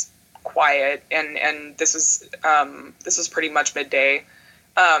was quiet, and this was pretty much midday,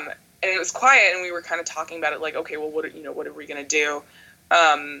 and it was quiet, and we were kind of talking about it, like, okay, well, what are we gonna do?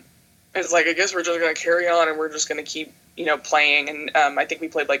 It's like, I guess we're just gonna carry on, and we're just gonna keep, you know, playing. And I think we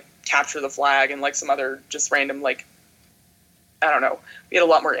played like Capture the Flag and like some other just random, like, I don't know. We had a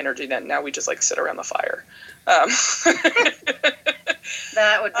lot more energy then. Now we just like sit around the fire.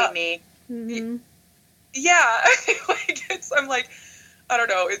 That would be me. Mm-hmm. Yeah, like I'm like, I don't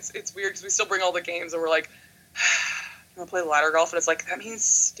know. It's weird because we still bring all the games, and we're like, you want to play ladder golf, and it's like, that means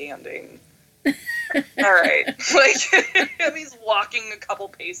standing. All right, like that means walking a couple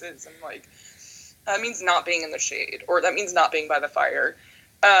paces, and like that means not being in the shade, or that means not being by the fire.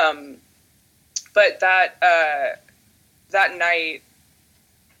 But that night,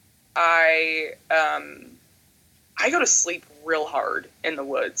 I go to sleep real hard in the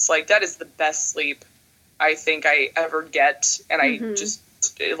woods. Like, that is the best sleep I think I ever get. And I just,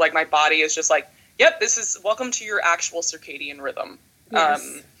 like, my body is just like, yep, this is, welcome to your actual circadian rhythm.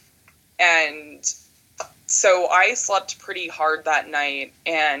 Yes. And so I slept pretty hard that night,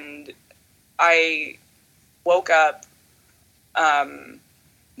 and I woke up, when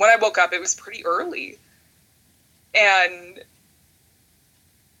I woke up, it was pretty early. And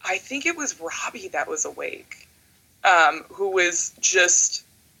I think it was Robbie that was awake, who was just,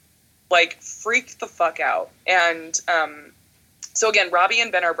 like, freaked the fuck out. And so again, Robbie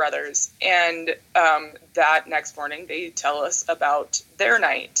and Ben are brothers, and that next morning they tell us about their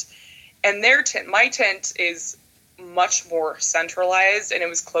night. And their tent, my tent, is much more centralized, and it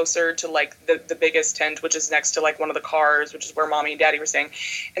was closer to, like, the biggest tent, which is next to, like, one of the cars, which is where Mommy and Daddy were staying.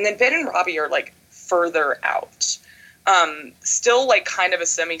 And then Ben and Robbie are, like, further out. Still, like, kind of a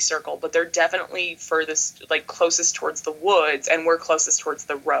semicircle, but they're definitely furthest, like, closest towards the woods, and we're closest towards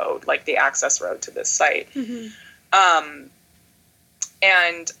the road, like, the access road to this site. Mm-hmm.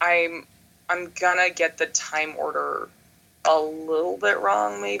 And I'm gonna get the time order a little bit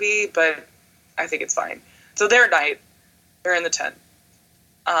wrong, maybe, but I think it's fine. So their night, they're in the tent.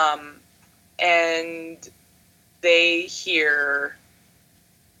 And they hear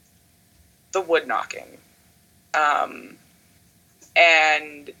the wood knocking. And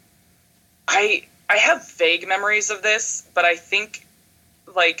I have vague memories of this, but I think,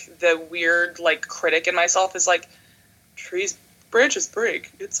 like, the weird, like, critic in myself is like, trees, branches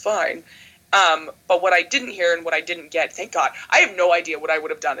break, it's fine. But what I didn't hear and what I didn't get, thank God, I have no idea what I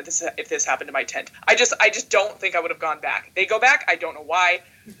would have done if this happened to my tent. I just don't think I would have gone back. They go back, I don't know why.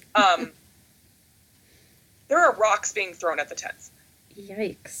 There are rocks being thrown at the tents.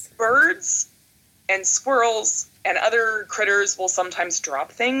 Yikes. Birds and squirrels and other critters will sometimes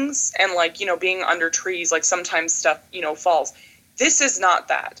drop things, and, like, you know, being under trees, like, sometimes stuff, you know, falls. This is not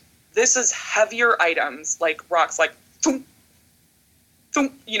that. This is heavier items, like rocks, like, thump,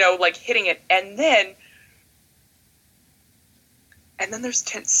 thump, you know, like, hitting it, and then there's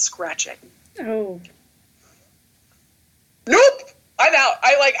tents scratching. Oh. Nope! I'm out.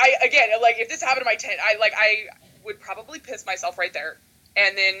 Again, if this happened to my tent, I would probably piss myself right there.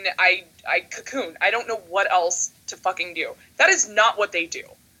 And then I cocoon. I don't know what else to fucking do. That is not what they do.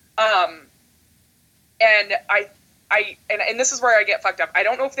 And this is where I get fucked up. I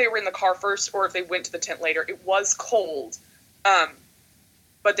don't know if they were in the car first or if they went to the tent later. It was cold.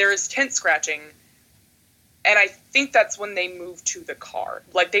 But there is tent scratching. And I think that's when they move to the car.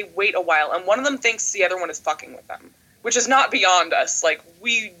 Like, they wait a while. And one of them thinks the other one is fucking with them. Which is not beyond us. Like,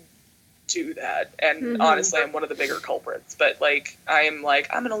 we do that, and honestly, I'm one of the bigger culprits, but, like, I'm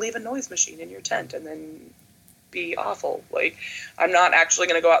gonna leave a noise machine in your tent and then be awful. Like, I'm not actually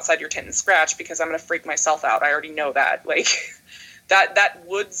gonna go outside your tent and scratch because I'm gonna freak myself out. I already know that. Like, that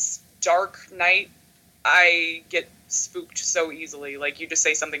woods dark night, I get spooked so easily. Like, you just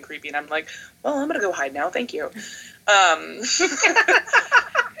say something creepy and I'm like, well, I'm gonna go hide now, thank you. Yeah.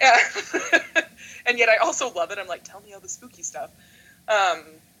 And yet I also love it. I'm like, tell me all the spooky stuff.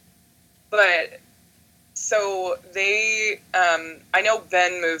 But, so they, I know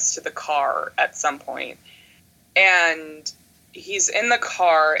Ben moves to the car at some point, and he's in the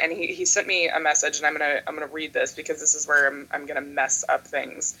car, and he sent me a message, and I'm gonna read this, because this is where I'm gonna mess up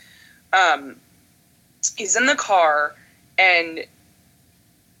things. He's in the car, and,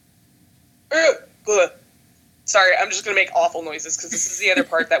 sorry, I'm just gonna make awful noises, because this is the other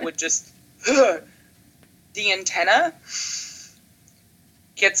part that would just, the antenna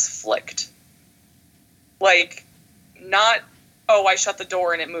gets flicked. Like, not, oh, I shut the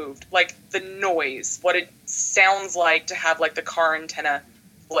door and it moved. Like, the noise, what it sounds like to have, like, the car antenna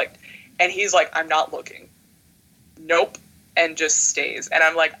flicked. And he's like, I'm not looking. Nope. And just stays. And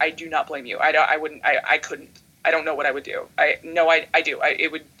I'm like, I do not blame you. I couldn't. I don't know what I would do. I do.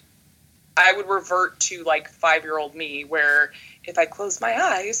 I would revert to, like, 5-year-old me, where if I close my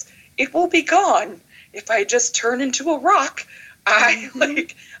eyes, it will be gone. If I just turn into a rock,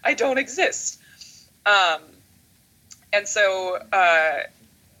 I don't exist. And so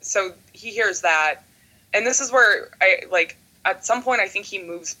he hears that, and this is where at some point I think he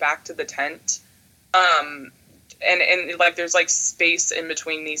moves back to the tent, and like, there's, like, space in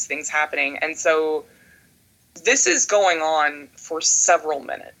between these things happening, and so this is going on for several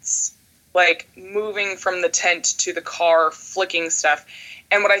minutes, like, moving from the tent to the car, flicking stuff.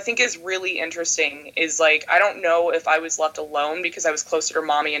 And what I think is really interesting is, like, I don't know if I was left alone because I was closer to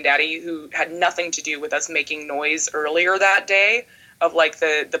Mommy and Daddy, who had nothing to do with us making noise earlier that day of, like,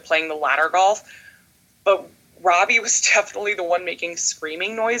 the playing the ladder golf. But Robbie was definitely the one making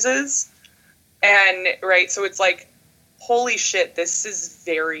screaming noises. And, right, so it's like, holy shit, this is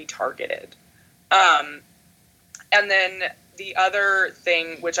very targeted. And then the other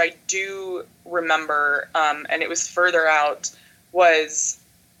thing, which I do remember, and it was further out, was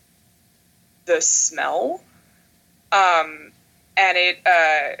the smell. And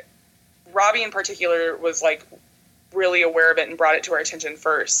Robbie in particular was, like, really aware of it and brought it to our attention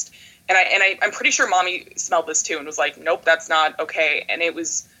first. And I'm pretty sure Mommy smelled this too and was like, nope, that's not okay. And it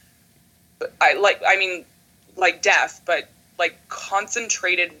was I mean, like death, but like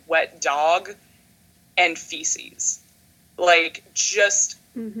concentrated wet dog and feces. Like just,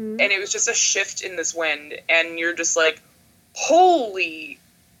 and it was just a shift in this wind, and you're just like, holy,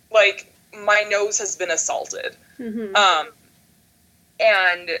 like my nose has been assaulted.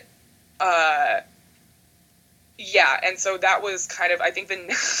 Yeah, and so that was kind of, I think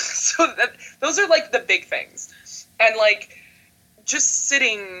those are like the big things. And like just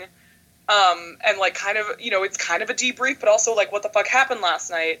sitting and like kind of, you know, it's kind of a debrief, but also like what the fuck happened last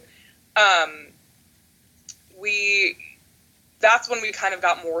night. That's when we kind of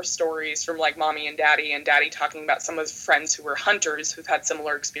got more stories from like mommy and daddy talking about some of his friends who were hunters who've had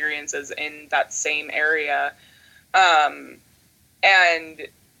similar experiences in that same area. And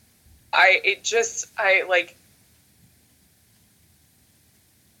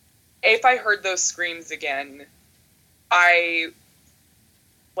if I heard those screams again, I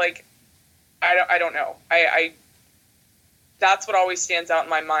don't know. That's what always stands out in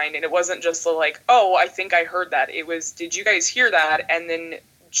my mind. And it wasn't just like, oh, I think I heard that. It was, did you guys hear that? And then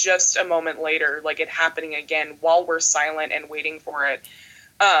just a moment later, like it happening again while we're silent and waiting for it.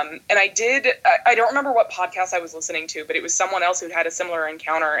 And I don't remember what podcast I was listening to, but it was someone else who'd had a similar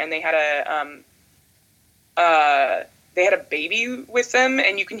encounter, and they had a baby with them,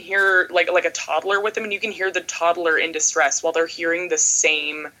 and you can hear like a toddler with them, and you can hear the toddler in distress while they're hearing the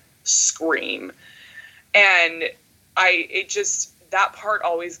same scream. And that part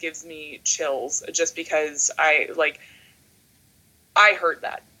always gives me chills, just because I heard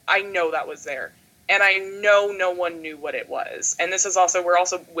that. I know that was there. And I know no one knew what it was. And this is also, we're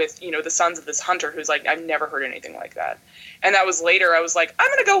also with, you know, the sons of this hunter who's like, I've never heard anything like that. And that was later, I was like, I'm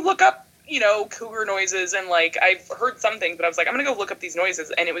going to go look up, you know, cougar noises. And like, I've heard some things, but I was like, I'm going to go look up these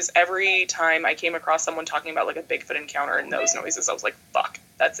noises. And it was every time I came across someone talking about like a Bigfoot encounter and those noises, I was like, fuck,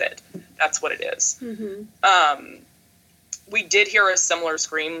 that's it. That's what it is. We did hear a similar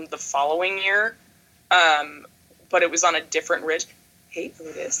scream the following year, but it was on a different ridge. Hey,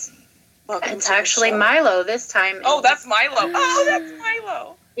 Otis. It's actually Milo this time. Oh, that's Milo. Oh, that's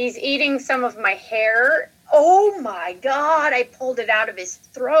Milo. He's eating some of my hair. Oh my God, I pulled it out of his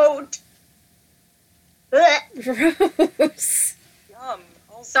throat. Gross. Yum.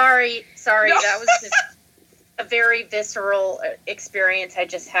 Oh, sorry. No. That was just a very visceral experience I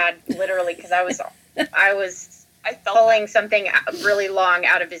just had, literally, because I was pulling something really long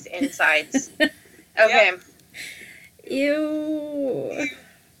out of his insides. Okay. Ew.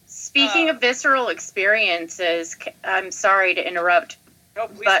 Speaking of visceral experiences, I'm sorry to interrupt. No,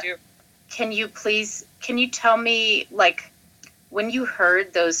 please but do. Can you tell me, like, when you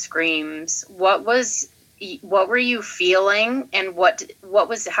heard those screams, what were you feeling, and what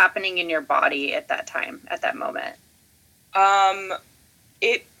was happening in your body at that time, at that moment?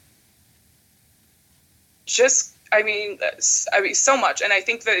 It just, I mean, so much. And I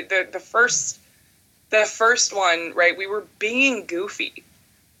think the first one, right, we were being goofy.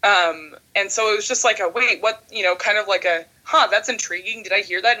 And so it was just like wait, what, you know, kind of like that's intriguing. Did I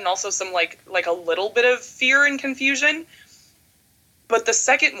hear that? And also some like a little bit of fear and confusion. But the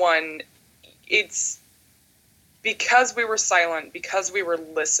second one, it's because we were silent, because we were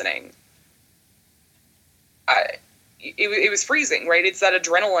listening. It was freezing, right? It's that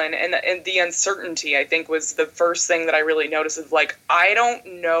adrenaline and the uncertainty, I think, was the first thing that I really noticed of like, I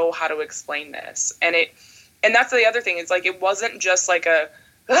don't know how to explain this. And that's the other thing. It's like, it wasn't just like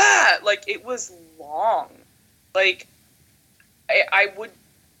like it was long. Like I would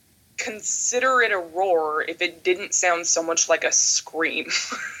consider it a roar if it didn't sound so much like a scream,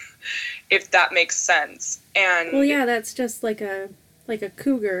 if that makes sense. And well, yeah, that's just like a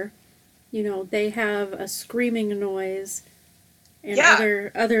cougar. You know, they have a screaming noise and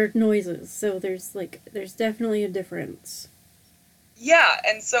other noises. So there's definitely a difference. Yeah,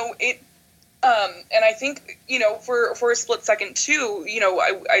 and so it and I think, you know, for a split second too, you know,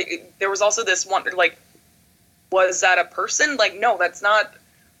 I there was also this wonder, like, was that a person? Like, no, that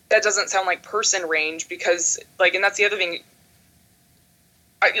doesn't sound like person range, because like, and that's the other thing.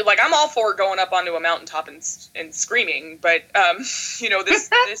 I'm all for going up onto a mountaintop and screaming, but you know, this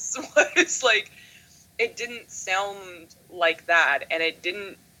was like, it didn't sound like that, and it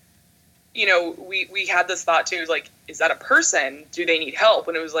didn't. You know, we had this thought too, like, is that a person? Do they need help?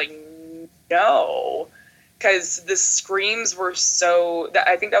 And it was like, no, because the screams were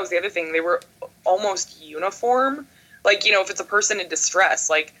I think that was the other thing. They were almost uniform. Like, you know, if it's a person in distress,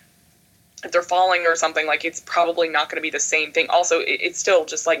 like if they're falling or something, like, it's probably not going to be the same thing. Also, it's still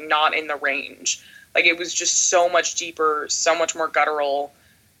just like not in the range. Like, it was just so much deeper, so much more guttural,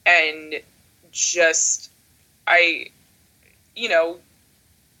 and just, you know,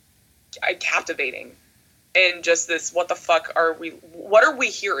 captivating. And just this, what are we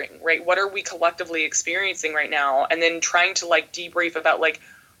hearing, right? What are we collectively experiencing right now? And then trying to like debrief about like,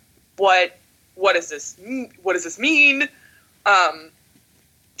 what does this mean?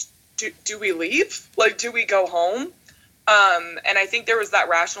 Do we leave? Like, do we go home? And I think there was that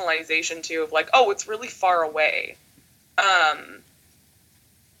rationalization too of like, oh, it's really far away.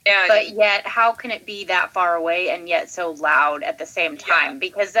 But yet, how can it be that far away and yet so loud at the same time? Yeah.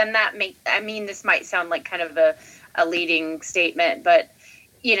 Because then this might sound like kind of a leading statement, but,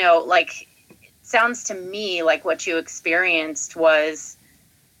 you know, like, it sounds to me like what you experienced was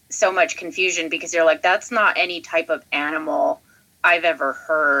so much confusion because you're like, that's not any type of animal I've ever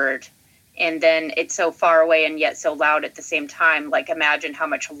heard. And then it's so far away and yet so loud at the same time. Like, imagine how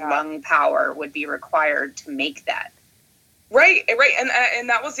much lung power would be required to make that. Right, and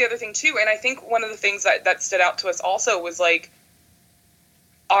that was the other thing too. And I think one of the things that stood out to us also was like,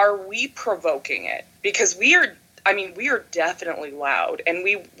 are we provoking it? Because we are definitely loud, and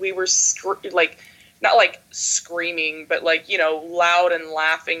we were not like screaming, but like, you know, loud and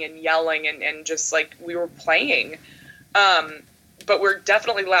laughing and yelling and just like we were playing. But we're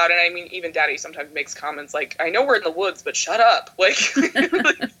definitely loud, and I mean, even Daddy sometimes makes comments like, "I know we're in the woods, but shut up!" Like.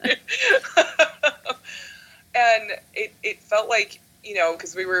 And it felt like, you know,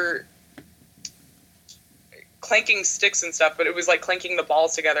 because we were clanking sticks and stuff, but it was like clanking the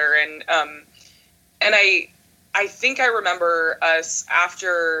balls together. And I think I remember us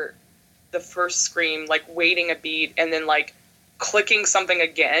after the first scream, like waiting a beat and then like clicking something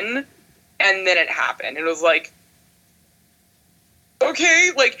again. And then it happened. It was like,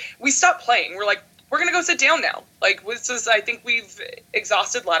 okay, like we stopped playing. We're like, we're going to go sit down now. Like, I think we've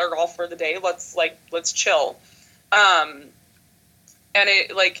exhausted ladder golf for the day. Let's chill. And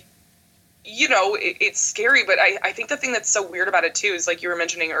it, like, you know, it's scary, but I think the thing that's so weird about it too is like you were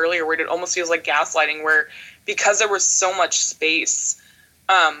mentioning earlier, where it almost feels like gaslighting, where because there was so much space,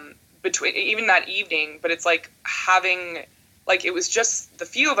 between even that evening, but it's like having, like, it was just the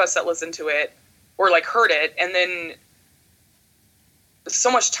few of us that listened to it or like heard it. And then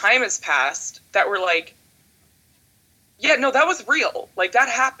so much time has passed that we're like, yeah, no, that was real. Like, that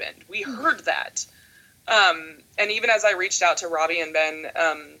happened. We heard that. And even as I reached out to Robbie and Ben,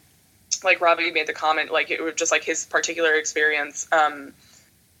 like Robbie made the comment, like it was just like his particular experience.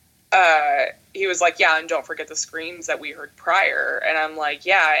 He was like, yeah, and don't forget the screams that we heard prior. And I'm like,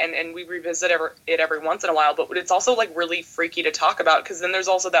 yeah. And we revisit it every once in a while, but it's also like really freaky to talk about. Cause then there's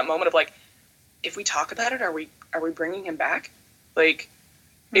also that moment of like, if we talk about it, are we bringing him back? Like,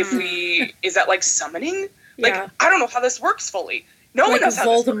 is that like summoning? Like, yeah. I don't know how this works fully. No like one knows how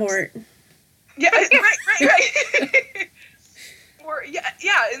Voldemort. This works. Yeah, right. Or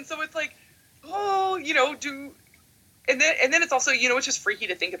yeah, and so it's like, oh, you know, and then it's also, you know, it's just freaky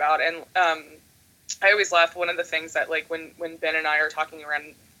to think about. And I always laugh. One of the things that, like, when Ben and I are talking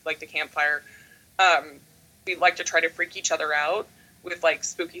around like the campfire, we like to try to freak each other out with like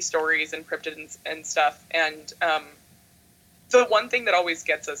spooky stories and cryptids and stuff. And the one thing that always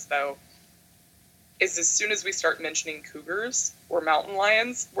gets us though is as soon as we start mentioning cougars or mountain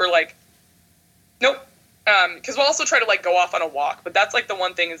lions, we're like, nope. Because we'll also try to like go off on a walk, but that's like the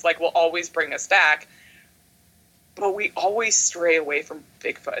one thing is like, will always bring us back. But we always stray away from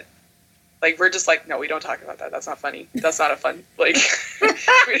Bigfoot. Like, we're just like, no, we don't talk about that. That's not funny. That's not a fun, like,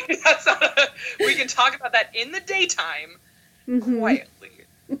 we can talk about that in the daytime, quietly.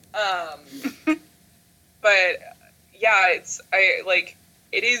 But yeah,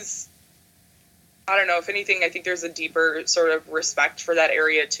 it is, I don't know, if anything, I think there's a deeper sort of respect for that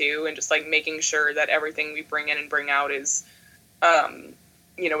area too, and just like making sure that everything we bring in and bring out is,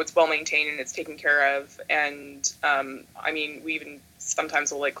 you know, it's well maintained and it's taken care of. And I mean, we even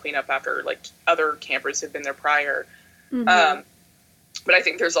sometimes will like clean up after like other campers who've been there prior. But I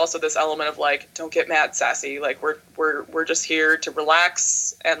think there's also this element of like, don't get mad, Sassy. Like, we're just here to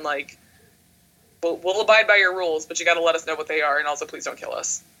relax, and like we'll abide by your rules, but you got to let us know what they are, and also please don't kill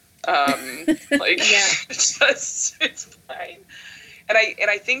us. Like, yeah. it's fine. And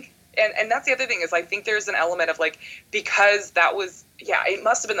I think, and that's the other thing is I think there's an element of like, because that was, yeah, it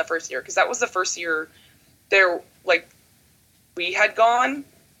must have been the first year, because that was the first year there, like, we had gone.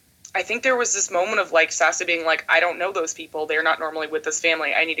 I think there was this moment of like Sassy being like, I don't know those people. They're not normally with this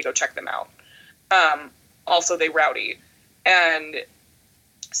family. I need to go check them out. Also they rowdy. And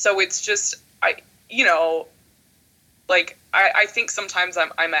so it's just, you know, like, I think sometimes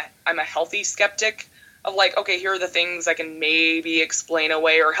I'm a healthy skeptic of like, okay, here are the things I can maybe explain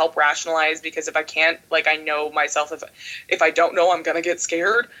away or help rationalize, because if I can't, like, I know myself, if I don't know, I'm gonna get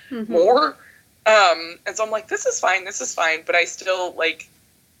scared more. And so I'm like, this is fine, but I still, like,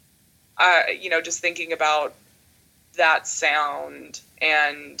 just thinking about that sound,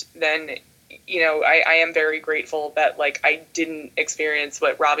 and then, I am very grateful that, like, I didn't experience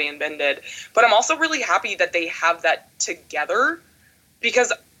what Robbie and Ben did, but I'm also really happy that they have that together,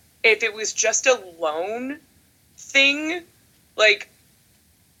 because if it was just a lone thing, like,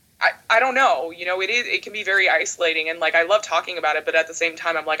 I don't know, it can be very isolating, and, like, I love talking about it, but at the same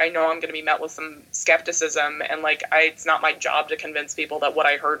time, I'm like, I know I'm going to be met with some skepticism, and, like, it's not my job to convince people that what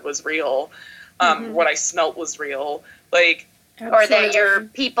I heard was real, what I smelt was real, like... Or that your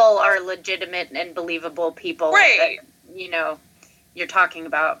people are legitimate and believable people right. that, you're talking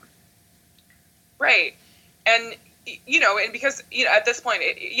about. Right. And, and because, at this point,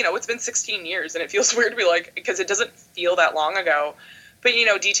 it's been 16 years, and it feels weird to be like, because it doesn't feel that long ago. But,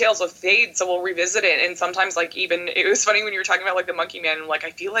 details will fade, so we'll revisit it. And sometimes, like, even, it was funny when you were talking about, like, the Monkey Man, and, like, I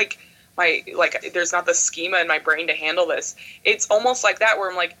feel like there's not the schema in my brain to handle this. It's almost like that,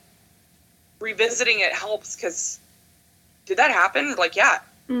 where I'm, like, revisiting it helps, because, did that happen? Like, yeah.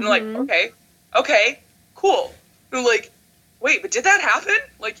 And I'm like, okay, cool. And, like, wait, but did that happen?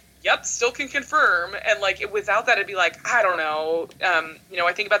 Like, yep, still can confirm. And, like, without that, it'd be like, I don't know.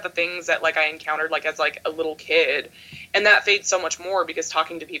 I think about the things that, like, I encountered, like, as, like, a little kid. And that fades so much more, because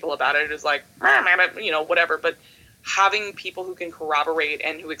talking to people about it is like, whatever. But having people who can corroborate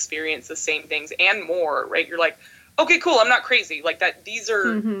and who experience the same things and more, right? You're like, okay, cool, I'm not crazy. Like, that, these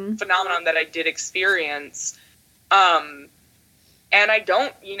are phenomenon that I did experience. And I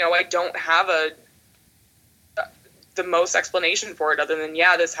don't have the most explanation for it, other than,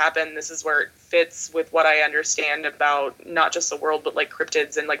 yeah, this happened. This is where it fits with what I understand about not just the world, but, like,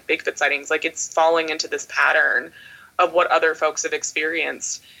 cryptids and, like, Bigfoot sightings. Like, it's falling into this pattern of what other folks have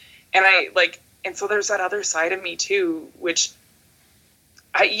experienced. And and so there's that other side of me too, which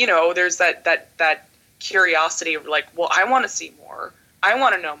there's that curiosity of, like, well, I want to see more. I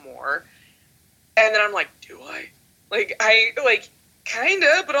want to know more. And then I'm like, do I?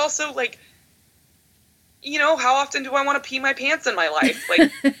 Kinda, but also, like, how often do I want to pee my pants in my life?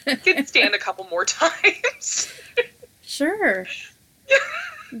 Like, I could stand a couple more times. Sure.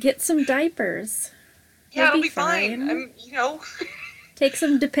 Get some diapers. Yeah, it'll be fine. I'm, Take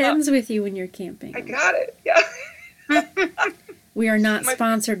some Depends with you when you're camping. I got it, yeah. We are not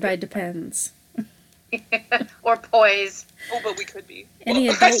sponsored by Depends. Or Poise. Oh, but we could be. Any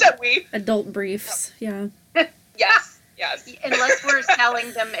adult briefs, yeah. Yes. Unless we're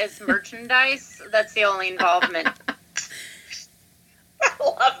selling them as merchandise, that's the only involvement. I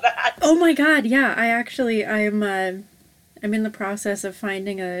love that. Oh my god, yeah. I'm in the process of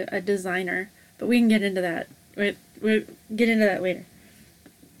finding a designer, but we can get into that. We'll get into that later.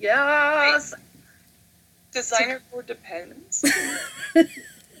 Yes. Designer for Depends.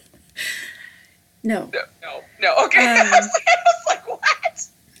 No. Okay. I was like, what?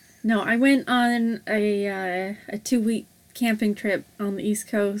 No, I went on a 2-week camping trip on the East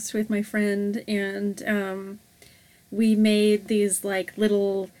Coast with my friend, and we made these, like,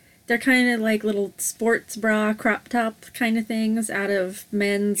 they're kind of like little sports bra crop top kind of things out of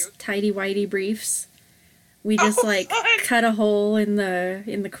men's tighty-whitey briefs. We just fun. Cut a hole in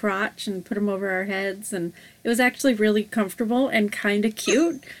the crotch and put them over our heads, and it was actually really comfortable and kind of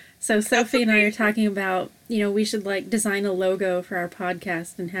cute. So Sophie and I are talking about, we should, like, design a logo for our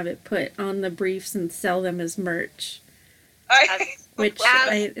podcast and have it put on the briefs and sell them as merch.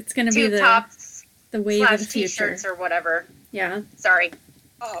 It's going to be the wave of the future. T-shirts or whatever. Yeah. Sorry.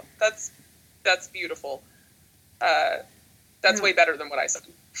 Oh, that's beautiful. That's way better than what I said.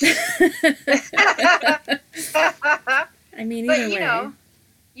 I mean, either way.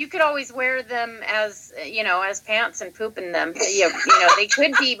 You could always wear them as pants and poop in them. They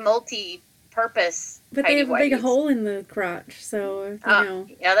could be multi-purpose. But they have a big hole in the crotch, so,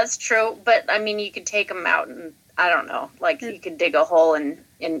 Yeah, that's true. But, I mean, you could take them out and, I don't know, like, you could dig a hole and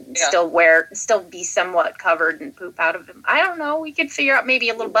still be somewhat covered and poop out of them. I don't know. We could figure out maybe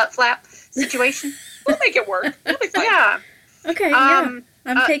a little butt flap situation. We'll make it work. We'll be fine. Yeah. Okay, yeah.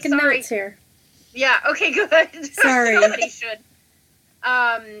 I'm taking notes here. Yeah, okay, good. Sorry. Somebody should.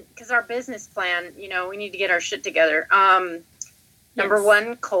 Because our business plan, we need to get our shit together. Number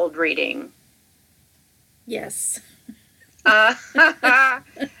 1, cold reading. Yes. For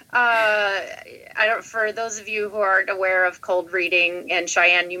those of you who aren't aware of cold reading, and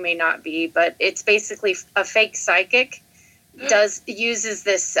Cheyenne, you may not be, but it's basically a fake psychic uses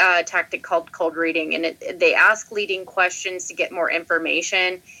this tactic called cold reading, and they ask leading questions to get more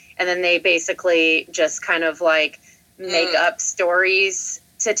information, and then they basically just kind of like make up stories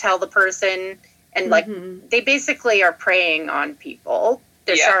to tell the person, and like they basically are preying on people.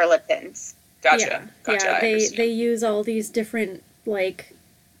 They're charlatans. Gotcha. Yeah, they use all these different, like,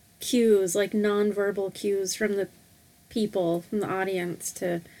 cues, like nonverbal cues from the people, from the audience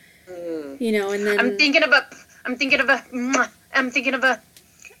to, you know, and then... I'm thinking of a...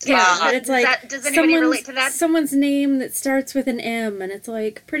 Yeah, but it's like, does anybody relate to that? Someone's name that starts with an M, and it's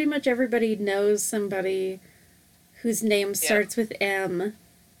like, pretty much everybody knows somebody whose name starts with M,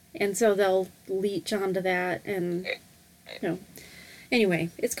 and so they'll leech onto that, and, you know. Anyway,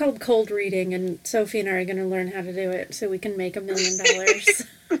 it's called cold reading, and Sophie and I are going to learn how to do it so we can make $1 million.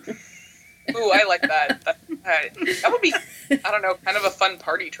 Ooh, I like that. That would be, I don't know, kind of a fun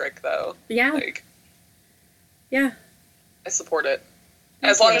party trick, though. Yeah. Like, yeah. I support it.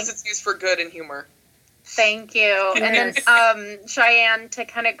 As long as it's used for good and humor. Thank you. And then, Cheyenne, to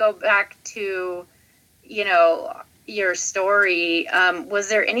kind of go back to, you know, your story, was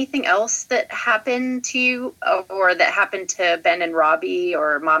there anything else that happened to you or that happened to Ben and Robbie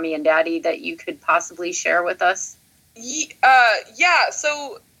or Mommy and Daddy that you could possibly share with us? Yeah,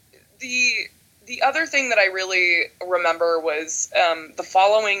 so the other thing that I really remember was the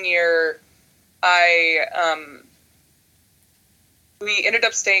following year we ended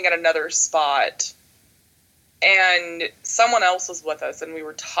up staying at another spot, and someone else was with us, and we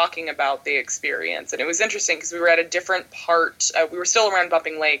were talking about the experience. And it was interesting because we were at a different part. We were still around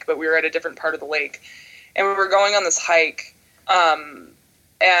Bumping Lake, but we were at a different part of the lake. And we were going on this hike.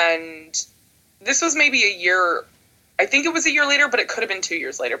 And this was maybe a year. I think it was a year later, but it could have been 2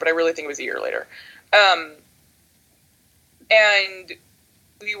 years later. But I really think it was a year later. And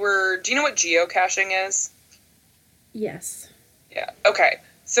we were... Do you know what geocaching is? Yes. Yeah. Okay.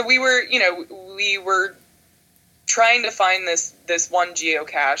 So we were trying to find this one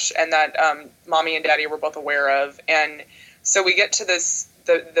geocache, and that Mommy and Daddy were both aware of. And so we get to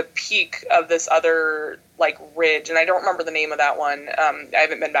the peak of this other like ridge, and I don't remember the name of that one. I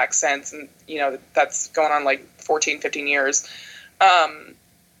haven't been back since, and you know that's going on like 15 years. And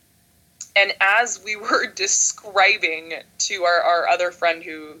as we were describing to our other friend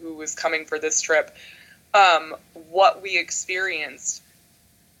who was coming for this trip, what we experienced,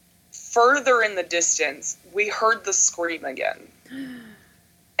 further in the distance, we heard the scream again.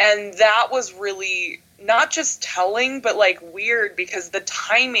 And that was really not just telling, but like weird, because the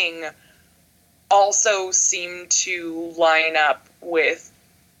timing also seemed to line up with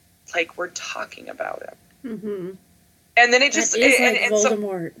like we're talking about it. Mm-hmm. And then it just... That is like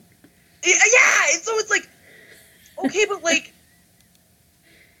Voldemort. Yeah, and so it's like, okay, but like,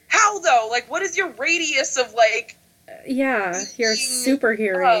 how though? Like, what is your radius of like... Yeah, your super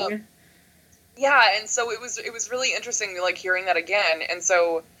hearing. Yeah, and so it was really interesting, like, hearing that again. And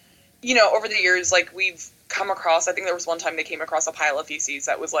so, you know, over the years, like, we've come across, I think there was one time they came across a pile of feces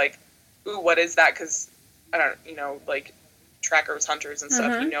that was like, ooh, what is that? Because, I don't, you know, like, trackers, hunters, and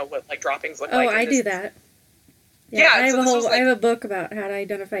stuff, you know what, like, droppings look like. Oh, I do that. Yeah, I have a book about how to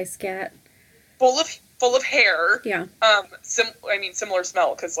identify scat. Full of hair. Yeah. Similar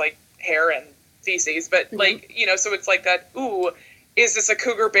smell, because, like, hair and feces, but, like, you know, so it's like that, ooh, is this a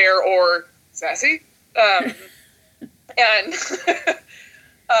cougar bear or... Sassy, and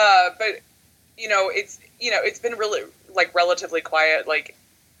but you know it's been really like relatively quiet. Like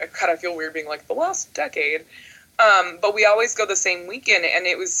I kind of feel weird being like the last decade, but we always go the same weekend, and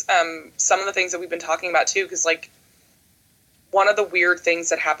it was some of the things that we've been talking about too. Because like one of the weird things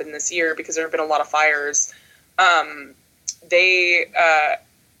that happened this year, because there have been a lot of fires,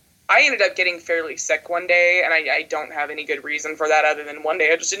 I ended up getting fairly sick one day, and I don't have any good reason for that other than one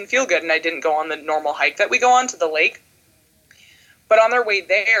day I just didn't feel good, and I didn't go on the normal hike that we go on to the lake. But on their way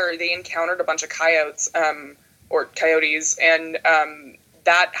there, they encountered a bunch of coyotes, or coyotes, and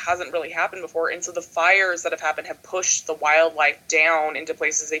that hasn't really happened before. And so the fires that have happened have pushed the wildlife down into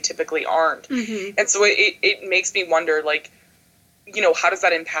places they typically aren't. Mm-hmm. And so it makes me wonder, like, you know, how does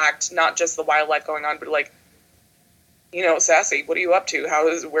that impact not just the wildlife going on, but like, you know, Sassy, what are you up to?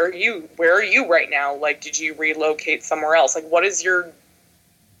 Where are you right now? Like, did you relocate somewhere else? Like, what is your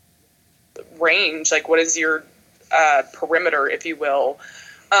range? Like, what is your perimeter, if you will?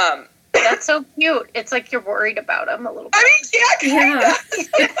 That's so cute. It's like you're worried about them a little bit. I mean, yeah.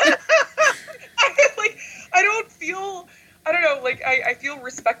 I feel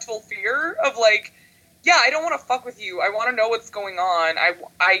respectful fear of like, yeah, I don't want to fuck with you. I want to know what's going on.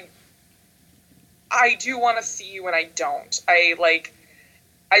 I do want to see you, and I don't.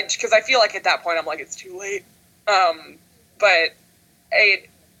 Because I feel like at that point I'm like, it's too late. But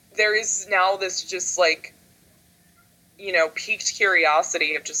there is now this just like, you know, piqued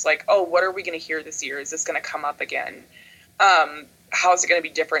curiosity of just like, oh, what are we going to hear this year? Is this going to come up again? How is it going to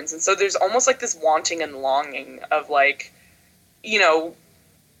be different? And so there's almost like this wanting and longing of like, you know,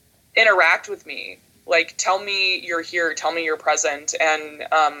 interact with me. Like, tell me you're here, tell me you're present. And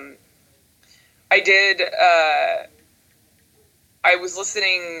I was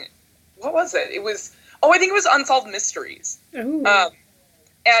listening, what was it? It was, I think it was Unsolved Mysteries. Ooh.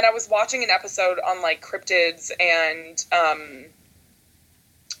 And I was watching an episode on, like, cryptids, and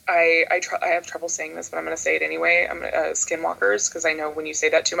I have trouble saying this, but I'm going to say it anyway. Skinwalkers, because I know when you say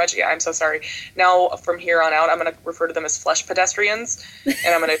that too much, I'm so sorry. Now, from here on out, I'm going to refer to them as flesh pedestrians, and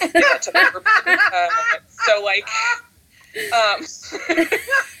I'm going to do that to my so, like,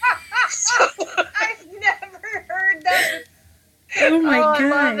 I've never heard that. Oh my God. I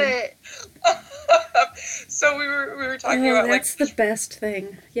love it. So we were talking about, that's like, the best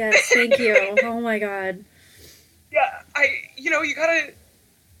thing. Yes, thank you. Oh my God. Yeah, you gotta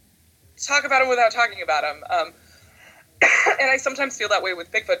talk about them without talking about them. And I sometimes feel that way with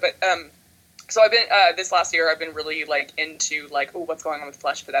Bigfoot, but so I've been this last year I've been really, like, into, like, what's going on with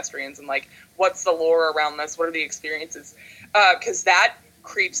flesh pedestrians, and, like, what's the lore around this, what are the experiences, because that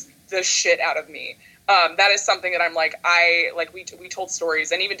creeps the shit out of me. That is something that I'm like, we told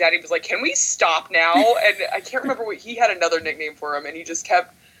stories, and even Daddy was like, can we stop now? And I can't remember what, he had another nickname for him, and he just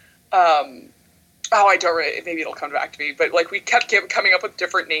kept, I don't really, maybe it'll come back to me, but, like, we kept coming up with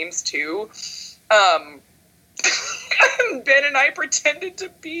different names too. Ben and I pretended to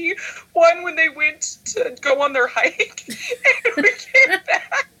be one when they went to go on their hike, and we came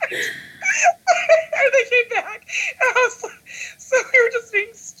back. And they came back, and I was like, so we were just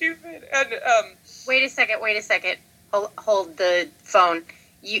being stupid, and Wait a second. Hold the phone.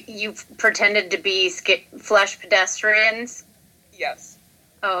 You pretended to be flesh pedestrians? yes.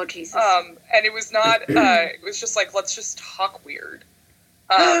 Oh, Jesus. And it was not, it was just like, let's just talk weird.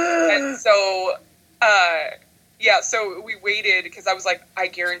 And so, so we waited, because I was like, I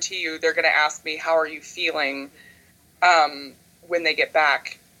guarantee you they're going to ask me, how are you feeling, when they get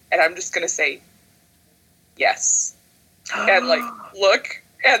back? And I'm just going to say, yes. And, like, look,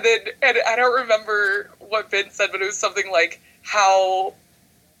 and then, and I don't remember what Ben said, but it was something like, how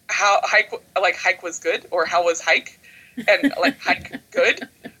hike was good, or how was hike? And, like, hike good.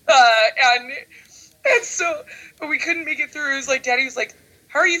 And so, but we couldn't make it through. It was like, Daddy was like,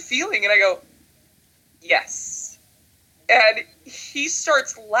 how are you feeling? And I go, yes. And he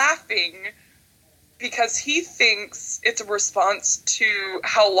starts laughing, because he thinks it's a response to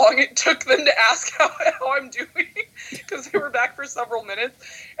how long it took them to ask how I'm doing, because they were back for several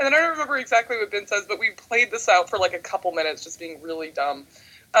minutes. And then I don't remember exactly what Ben says, but we played this out for, like, a couple minutes, just being really dumb.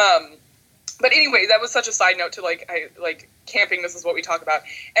 But anyway, that was such a side note to, like, camping. This is what we talk about.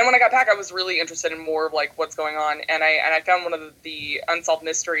 And when I got back, I was really interested in more of, like, what's going on. And I found one of the Unsolved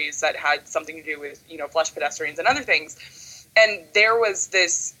Mysteries that had something to do with, flesh pedestrians and other things. And there was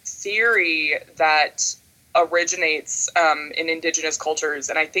this theory that originates in indigenous cultures,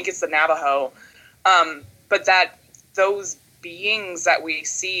 and I think it's the Navajo, but that those beings that we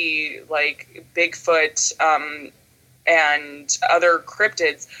see, like Bigfoot and other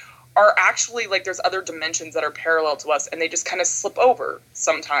cryptids, are actually, like, there's other dimensions that are parallel to us, and they just kind of slip over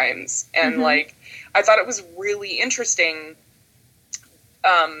sometimes. And like, I thought it was really interesting.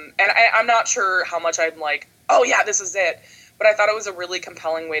 And I'm not sure how much I'm like, oh yeah, this is it. But I thought it was a really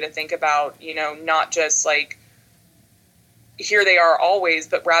compelling way to think about, not just, like, here they are always,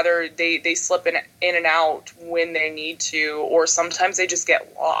 but rather they slip in and out when they need to, or sometimes they just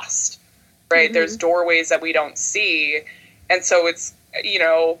get lost, right? There's doorways that we don't see. And so it's,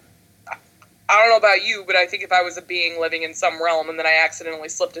 I don't know about you, but I think if I was a being living in some realm and then I accidentally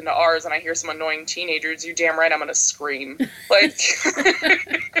slipped into ours and I hear some annoying teenagers, you damn right I'm going to scream. Like,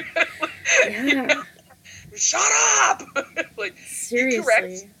 yeah. Shut up! Like,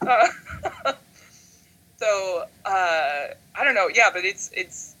 seriously. So, I don't know. Yeah, but it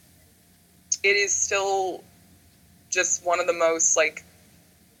is still just one of the most, like,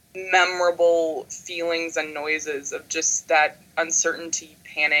 memorable feelings and noises of just that uncertainty,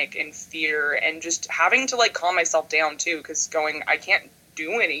 panic, and fear, and just having to, like, calm myself down too, because I can't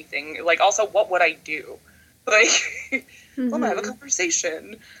do anything. Like, also, what would I do? Like, I'm gonna have a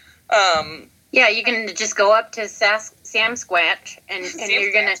conversation. Yeah, you can just go up to Sam Squatch and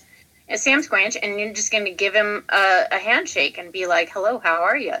you're gonna Sam Squanch, and you're just gonna give him a handshake and be like, "Hello, how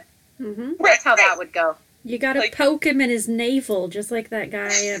are you?" That's how that would go. You gotta, like, poke him in his navel, just like that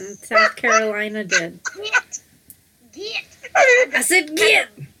guy in South Carolina did. Get. I said, get.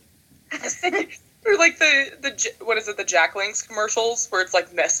 Or like the Jack Links commercials where it's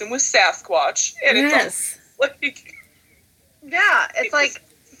like messing with Sasquatch, and yes. It's all, like, yeah, it's like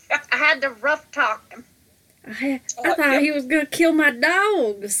I had to rough talk him. I thought he was gonna kill my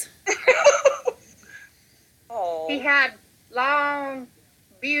dogs. Oh. He had long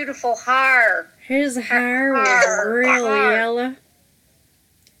beautiful hair. His hair was real Hair. yellow.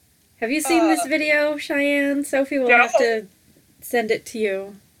 Have you seen this video, Cheyenne? Sophie will No. have to send it to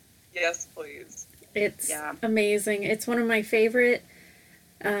you. Yes, please. It's amazing. It's one of my favorite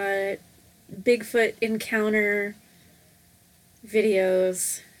Bigfoot encounter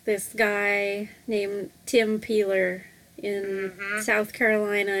videos. This guy named Tim Peeler in South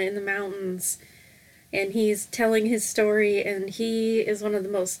Carolina in the mountains, and he's telling his story, and he is one of the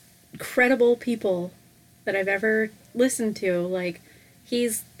most credible people that I've ever listened to. Like,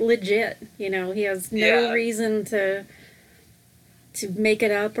 he's legit, you know, he has no reason to make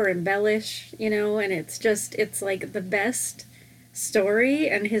it up or embellish, you know, and it's like the best story,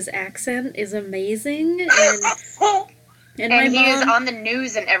 and his accent is amazing, and my he mom, was on the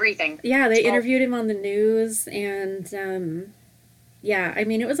news and everything. Yeah, they interviewed him on the news, and yeah, I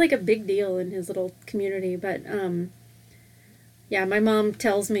mean, it was like a big deal in his little community, but yeah, my mom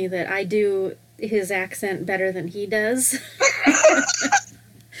tells me that I do his accent better than he does.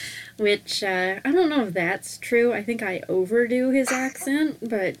 Which, I don't know if that's true. I think I overdo his accent,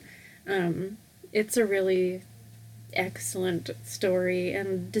 but it's a really excellent story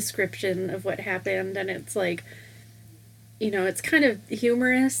and description of what happened, and it's like, you know, it's kind of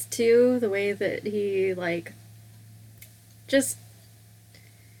humorous, too, the way that he, like, just,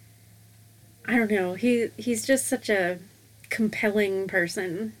 I don't know, he's just such a compelling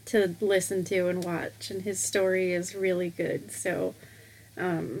person to listen to and watch, and his story is really good, so,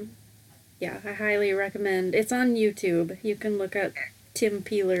 yeah, I highly recommend. It's on YouTube. You can look up Tim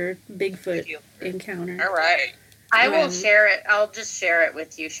Peeler Bigfoot Encounter. All right. I will share it. I'll just share it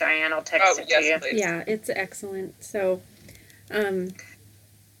with you, Cheyenne. I'll text it to you. Please. Yeah, it's excellent. So,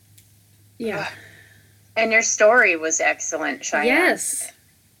 yeah. And your story was excellent, Cheyenne. Yes.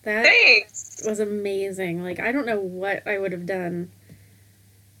 That Thanks. was amazing. Like, I don't know what I would have done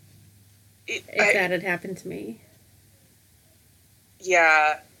if that had happened to me.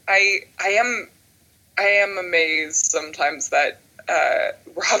 Yeah. I am amazed sometimes that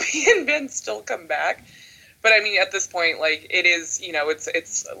Robbie and Ben still come back. But I mean, at this point, like, it is, you know,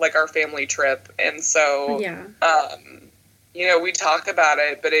 it's like our family trip, and so you know, we talk about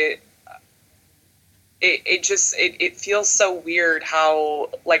it, but it feels so weird how,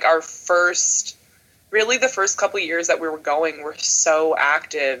 like, the first couple of years that we were going were so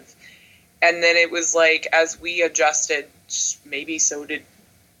active, and then it was like, as we adjusted, maybe so did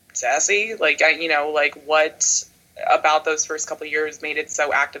Sassy. Like, you know, like, what about those first couple of years made it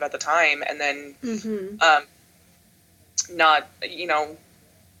so active at the time, and then not, you know,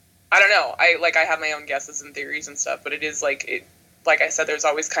 I don't know, I have my own guesses and theories and stuff, but it is like, like I said, there's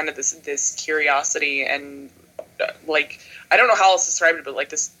always kind of this curiosity and like, I don't know how else to describe it, but like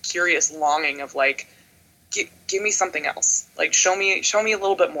this curious longing of like, give me something else, like show me a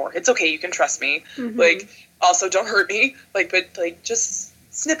little bit more. It's okay, you can trust me, like, also don't hurt me, like, but like just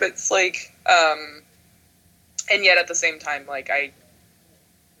snippets, like, and yet at the same time, like,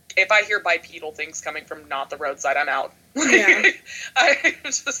 if I hear bipedal things coming from not the roadside, I'm out. Yeah.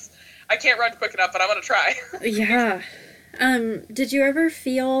 I can't run quick enough, but I'm gonna try. Yeah. Did you ever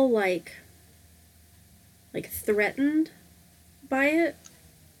feel like threatened by it?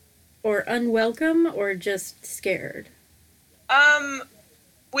 Or unwelcome, or just scared?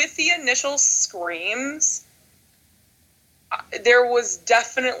 With the initial screams, there was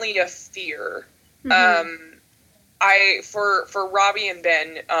definitely a fear. For Robbie and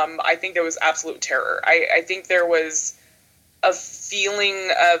Ben, I think there was absolute terror. I think there was a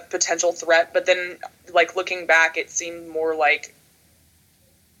feeling of potential threat, but then, like, looking back, it seemed more like,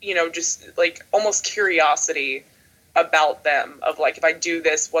 you know, just like almost curiosity about them, of like, if I do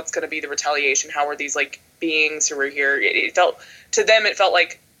this, what's going to be the retaliation? How are these, like, beings who are here? It felt, to them, it felt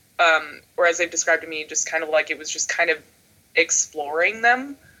like, or as they've described to me, just kind of like, it was just kind of exploring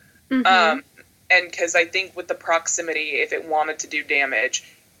them. And because I think with the proximity, if it wanted to do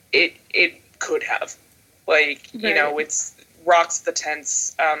damage, it could have. Like, you know, it's rocks at the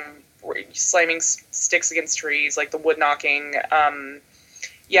tents, slamming sticks against trees, like the wood knocking, the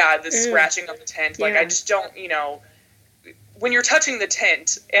scratching of the tent. Like, I just don't, you know, when you're touching the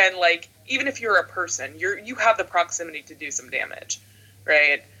tent, and, like, even if you're a person, you have the proximity to do some damage,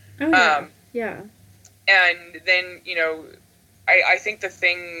 right? Oh, yeah. And then, you know, I think the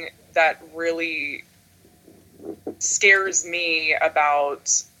thing that really scares me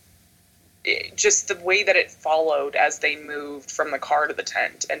about just the way that it followed as they moved from the car to the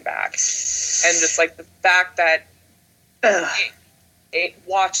tent and back, and just like the fact that it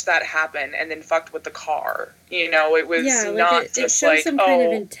watched that happen and then fucked with the car, you know, it was not just it shows like, some kind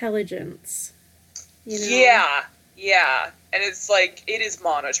of intelligence, you know? Yeah, and it's like, it is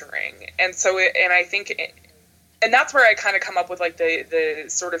monitoring. And so I think, and that's where I kind of come up with like the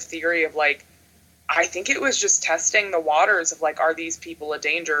sort of theory of like, I think it was just testing the waters of like, are these people a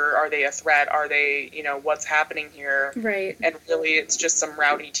danger? Are they a threat? Are they, what's happening here? Right. And really it's just some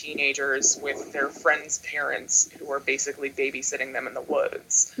rowdy teenagers with their friends' parents who are basically babysitting them in the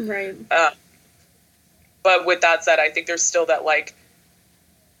woods. Right. But with that said, I think there's still that like,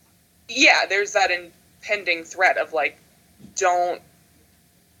 yeah, there's that impending threat of like, don't,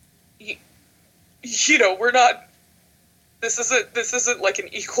 we're not, this isn't like an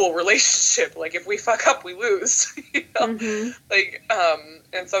equal relationship. Like, if we fuck up, we lose, Mm-hmm. Like,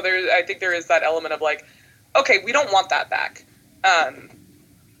 and so I think there is that element of like, okay, we don't want that back. And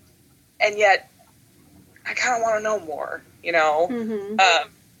yet I kind of want to know more, Mm-hmm.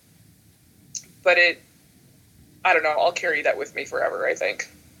 But I don't know, I'll carry that with me forever, I think.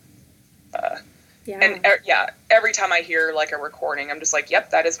 Yeah. And every time I hear like a recording, I'm just like,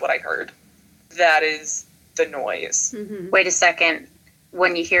 yep, that is what I heard. That is the noise. Mm-hmm. Wait a second.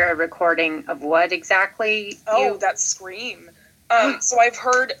 When you hear a recording of what exactly? Oh, that scream. So I've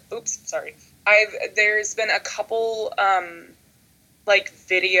heard. Oops, sorry. There's been a couple like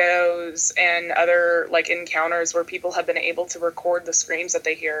videos and other like encounters where people have been able to record the screams that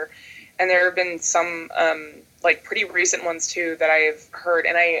they hear, and there have been some like pretty recent ones too that I've heard,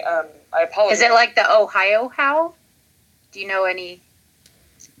 and I apologize. Is it like the Ohio howl? Do you know any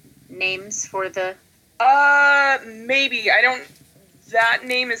names for the? Maybe. I don't. That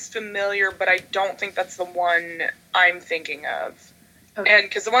name is familiar, but I don't think that's the one I'm thinking of. Okay. And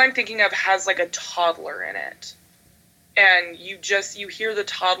because the one I'm thinking of has like a toddler in it. And you hear the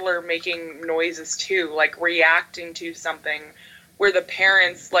toddler making noises too, like reacting to something where the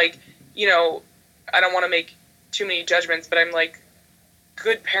parents, like, I don't want to make too many judgments, but I'm like,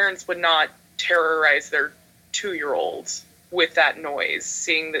 good parents would not terrorize their 2-year-olds with that noise,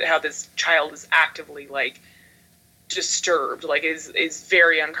 seeing how this child is actively like disturbed, like is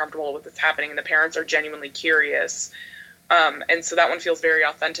very uncomfortable with what's happening, and the parents are genuinely curious. And so that one feels very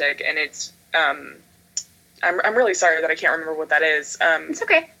authentic, and it's I'm really sorry that I can't remember what that is. It's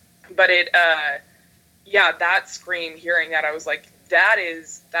okay. But that scream, hearing that, I was like, that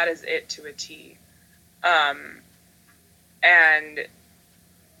is it to a T. And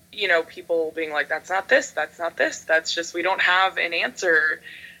people being like, that's not this, that's just, we don't have an answer.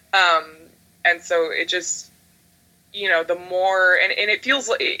 And so it just, the more, and it feels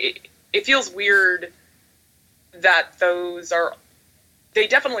it feels weird that those are, they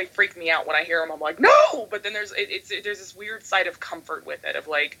definitely freak me out when I hear them. I'm like, no! But then there's this weird side of comfort with it, of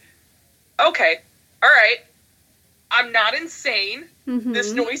like, okay, all right, I'm not insane. Mm-hmm.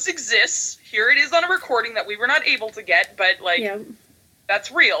 This noise exists. Here it is on a recording that we were not able to get, but like, yep.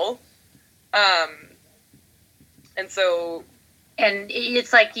 That's real. And so... And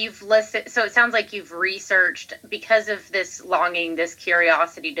it's like you've listened, so it sounds like you've researched, because of this longing, this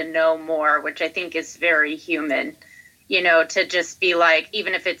curiosity to know more, which I think is very human, to just be like,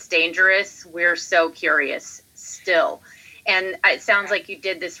 even if it's dangerous, we're so curious still. And it sounds like you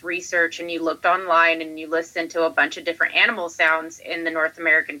did this research and you looked online and you listened to a bunch of different animal sounds in the North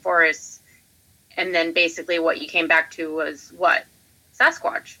American forests. And then basically what you came back to was what?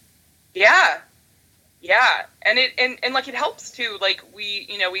 Sasquatch. Yeah. Yeah. And like, it helps too. Like, we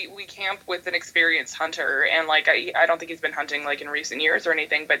camp with an experienced hunter, and like, I don't think he's been hunting like in recent years or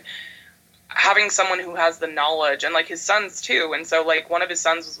anything, but having someone who has the knowledge, and like his sons too. And so like one of his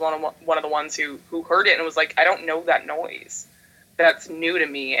sons was one of the ones who heard it and was like, I don't know that noise. That's new to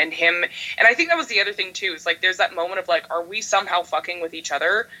me. And I think that was the other thing too, is like, there's that moment of like, are we somehow fucking with each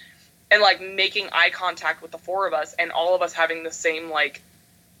other? And like making eye contact with the four of us, and all of us having the same like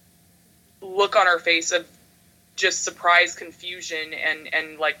look on our face of just surprise, confusion,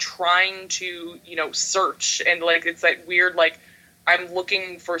 and like trying to, search. And like, it's that weird, like, I'm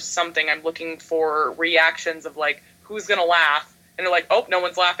looking for something. I'm looking for reactions of like, who's going to laugh? And they're like, oh, no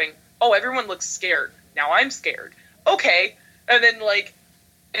one's laughing. Oh, everyone looks scared. Now I'm scared. Okay. And then like,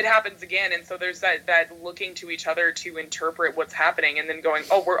 it happens again. And so there's that looking to each other to interpret what's happening, and then going,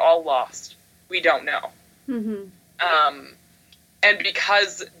 oh, we're all lost. We don't know. Mm-hmm. And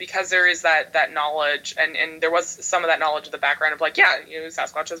because there is that knowledge, and there was some of that knowledge in the background of like, yeah,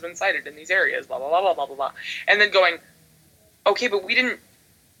 Sasquatch has been sighted in these areas, blah, blah, blah, blah, blah, blah, blah. And then going, okay, but we didn't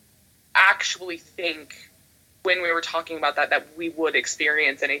actually think when we were talking about that we would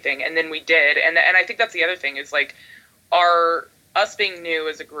experience anything. And then we did. And I think that's the other thing, is like, us being new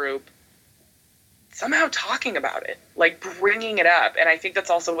as a group, somehow talking about it, like bringing it up. And I think that's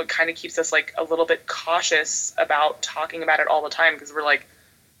also what kind of keeps us like a little bit cautious about talking about it all the time, because we're like,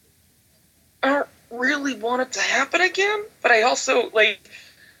 really want it to happen again, but I also, like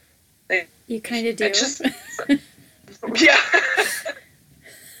you kind of do. I just, yeah.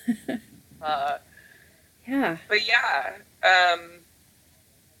 Yeah. But yeah, I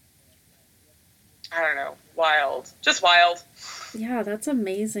don't know, wild. Just wild. Yeah, that's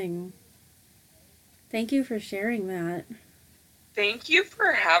amazing. Thank you for sharing that. Thank you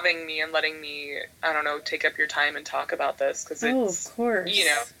for having me and letting me, I don't know, take up your time and talk about this, because it's, of course. you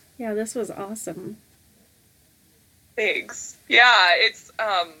know. Yeah, this was awesome. Thanks. Yeah, it's,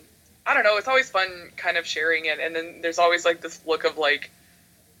 I don't know, it's always fun kind of sharing it, and then there's always, like, this look of, like,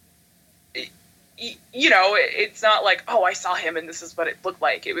 you know, it's not like, oh, I saw him and this is what it looked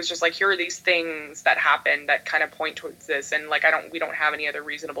like. It was just like, here are these things that happened that kind of point towards this, and like we don't have any other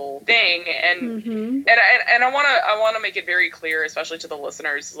reasonable thing. And and I want to make it very clear, especially to the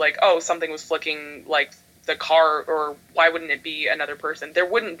listeners, like, oh, something was flicking like the car, or why wouldn't it be another person? There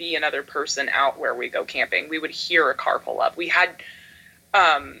wouldn't be another person out where we go camping. We would hear a car pull up. We had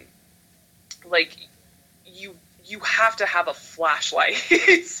like you have to have a flashlight.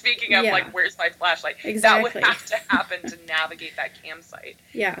 Speaking of, like, where's my flashlight? Exactly. That would have to happen to navigate that campsite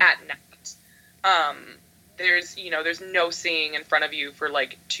at night. There's no seeing in front of you for,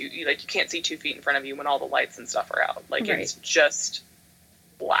 like, you can't see 2 feet in front of you when all the lights and stuff are out. Like, It's just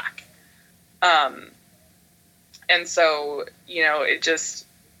black. And so, it just,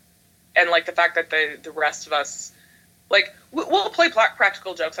 and, like, the fact that the rest of us, like, we'll play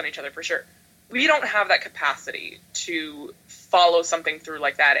practical jokes on each other for sure. We don't have that capacity to follow something through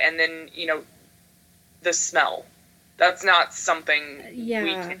like that. And then, the smell. That's not something we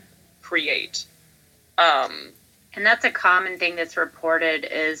can create. And that's a common thing that's reported,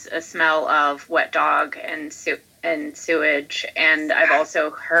 is a smell of wet dog and sewage. And I've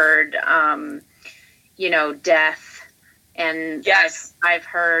also heard, death. And yes. I've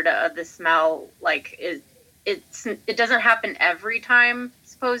heard the smell, like, it doesn't happen every time,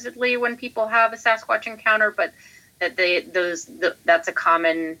 supposedly, when people have a Sasquatch encounter, but that that's a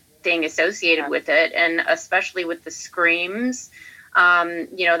common thing associated with it, and especially with the screams.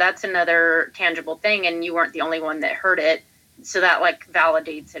 That's another tangible thing, and you weren't the only one that heard it, so that, like,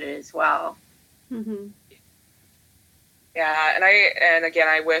 validates it as well. Mm-hmm. Yeah, and again,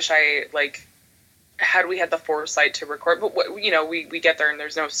 I wish I, like, had we had the foresight to record, but we get there and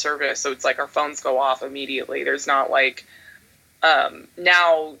there's no service, so it's like our phones go off immediately. There's not, like,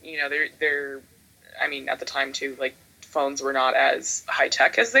 now, they're, I mean, at the time too, like, phones were not as high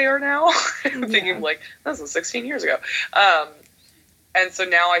tech as they are now. I'm thinking, like, this was 16 years ago. And so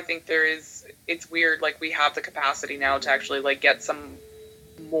now I think it's weird, like, we have the capacity now to actually, like, get some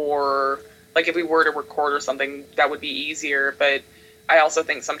more, like, if we were to record or something, that would be easier. But I also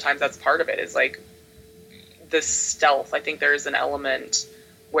think sometimes that's part of it, is, like, the stealth. I think there's an element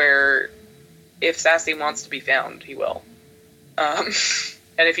where if Sassy wants to be found, he will.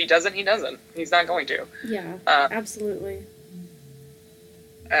 And if he doesn't, he doesn't. He's not going to. Yeah, absolutely.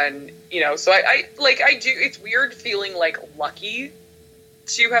 And, so I do, it's weird feeling, like, lucky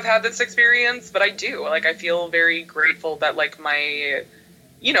to have had this experience, but I do. Like, I feel very grateful that, like, my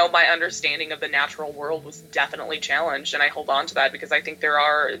understanding of the natural world was definitely challenged, and I hold on to that, because I think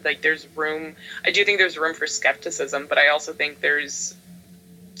there's room for skepticism, but I also think there's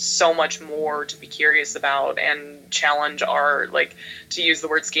so much more to be curious about and challenge our, like, to use the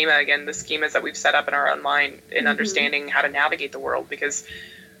word schema again, the schemas that we've set up in our own mind in understanding how to navigate the world. Because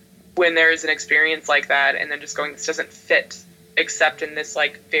when there's an experience like that, and then just going, this doesn't fit except in this,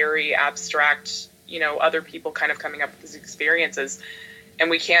 like, very abstract, other people kind of coming up with these experiences, and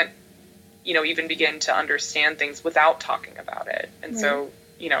we can't, even begin to understand things without talking about it. And so,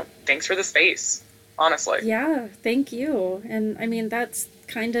 thanks for the space, honestly. Yeah, thank you. And I mean, that's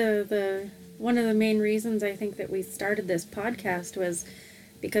kind of one of the main reasons I think that we started this podcast, was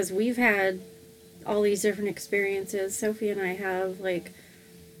because we've had all these different experiences. Sophie and I have, like,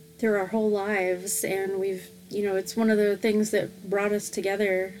 through our whole lives, and we've, it's one of the things that brought us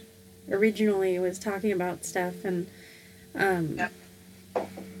together originally, was talking about stuff. And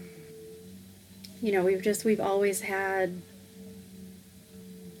we've always had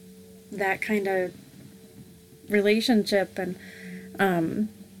that kind of relationship. And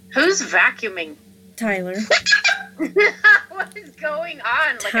who's vacuuming? Tyler. What is going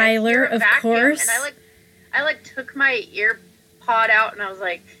on? Like, Tyler, of course. And I took my ear pod out, and I was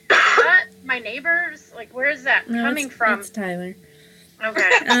like, is that my neighbors? Like, where is that coming from? It's Tyler.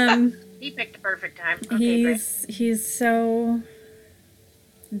 Okay. He picked a perfect time. Okay, he's so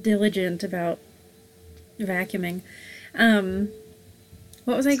diligent about vacuuming.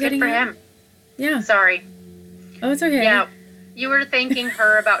 What was I getting good for at? him. Yeah. Sorry. Oh, it's okay. Yeah. You were thanking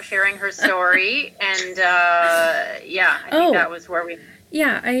her about sharing her story, and yeah, I think that was where we.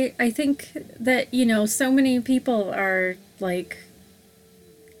 Yeah, I think that, you know, so many people are like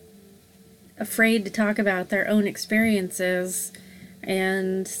afraid to talk about their own experiences,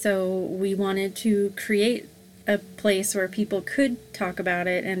 and so we wanted to create a place where people could talk about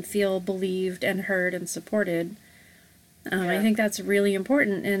it and feel believed and heard and supported. I think that's really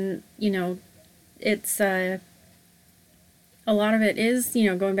important, and, you know, it's a lot of it is, you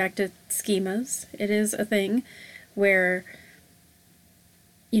know, going back to schemas. It is a thing where,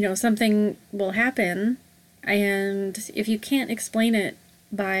 you know, something will happen, and if you can't explain it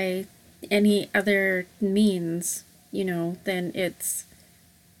by any other means, you know, then it's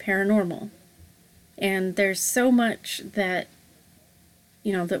paranormal. And there's so much that,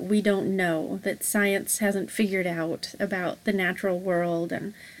 you know, that we don't know, that science hasn't figured out about the natural world.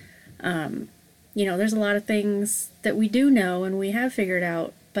 And, you know, there's a lot of things that we do know and we have figured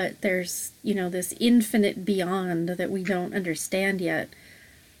out, but there's, you know, this infinite beyond that we don't understand yet.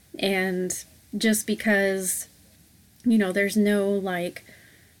 And just because, you know, there's no, like,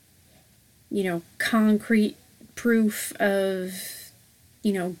 you know, concrete proof of,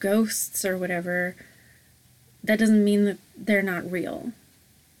 you know, ghosts or whatever, that doesn't mean that they're not real.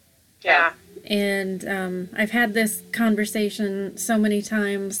 Yeah. And I've had this conversation so many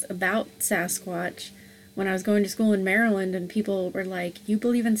times about Sasquatch when I was going to school in Maryland, and people were like, "You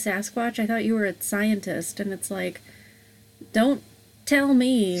believe in Sasquatch? I thought you were a scientist." And it's like, don't tell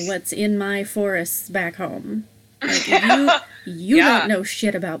me what's in my forests back home. Like, you don't know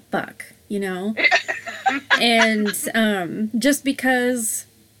shit about buck, you know? And just because,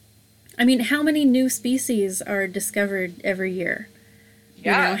 I mean, how many new species are discovered every year?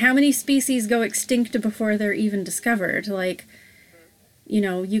 Yeah. You know, how many species go extinct before they're even discovered? Like, you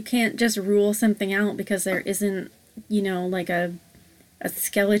know, you can't just rule something out because there isn't, you know, like a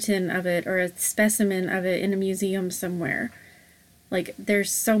skeleton of it or a specimen of it in a museum somewhere. Like,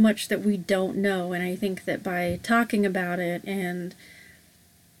 there's so much that we don't know, and I think that by talking about it and,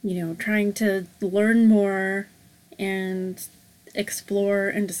 you know, trying to learn more and explore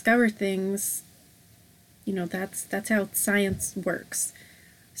and discover things, you know, that's how science works.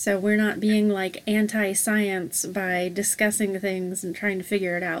 So we're not being, like, anti-science by discussing things and trying to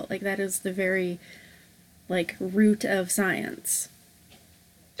figure it out. Like, that is the very, like, root of science.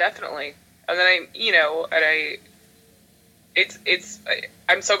 Definitely. And then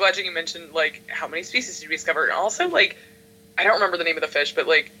I'm so glad you mentioned, like, how many species did we discover, and also, like, I don't remember the name of the fish, but,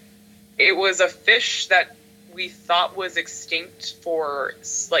 like, it was a fish that we thought was extinct for,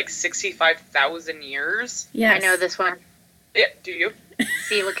 like, 65,000 years. Yes. I know this one. Yeah, do you?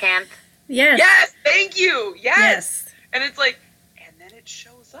 Coelacanth. Yes. Yes, thank you. Yes. And it's like, and then it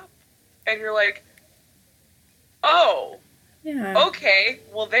shows up, and you're like, oh, yeah. Okay,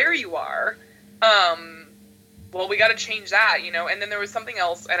 well, there you are. Well, we got to change that, you know. And then there was something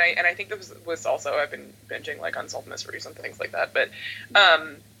else, and I think this was also, I've been binging, like, Unsolved Mysteries and things like that. But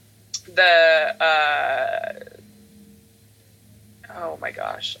oh my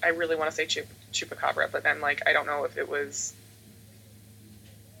gosh, I really want to say chupacabra, but then, like, I don't know if it was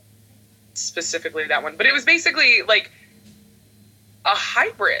specifically that one. But it was basically, like, a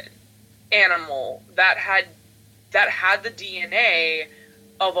hybrid animal that had the DNA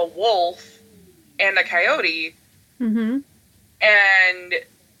of a wolf and a coyote, and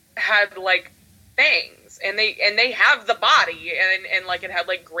had, like, fangs, and they have the body, and like, it had,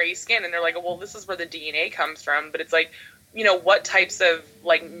 like, gray skin, and they're like, well, this is where the DNA comes from. But it's like, you know, what types of,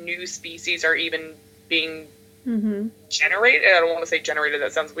 like, new species are even being generated? I don't want to say generated,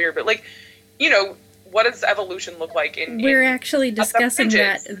 that sounds weird, but, like, you know, what does evolution look like We're actually discussing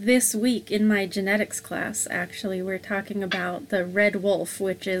that this week in my genetics class. Actually, we're talking about the red wolf,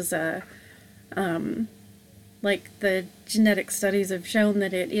 which is like, the genetic studies have shown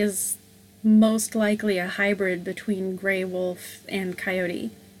that it is most likely a hybrid between gray wolf and coyote.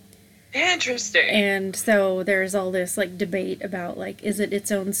 Interesting. And so there's all this, like, debate about, like, is it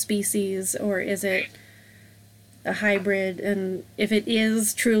its own species or is it a hybrid? And if it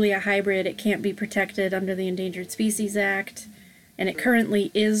is truly a hybrid, it can't be protected under the Endangered Species Act, and it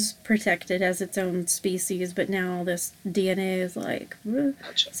currently is protected as its own species, but now all this DNA is like,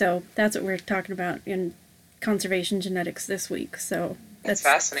 Gotcha. So that's what we're talking about in conservation genetics this week. So that's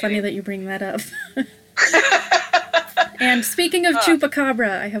fascinating. Funny that you bring that up. And speaking of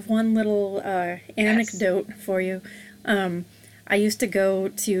chupacabra, I have one little anecdote for you. I used to go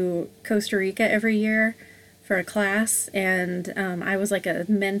to Costa Rica every year for a class, and I was like a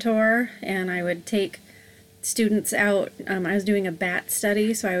mentor, and I would take students out. I was doing a bat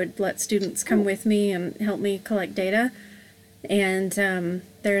study, so I would let students come with me and help me collect data. And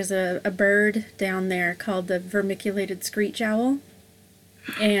there's a bird down there called the vermiculated screech owl.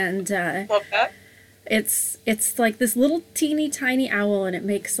 And Love that. it's like this little teeny tiny owl, and it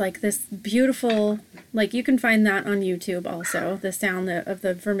makes like this beautiful, like you can find that on YouTube also, the sound of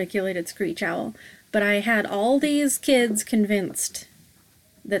the vermiculated screech owl. But I had all these kids convinced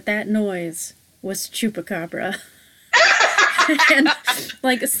that noise was chupacabra. And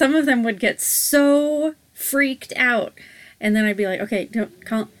like some of them would get so freaked out, and then I'd be like, okay,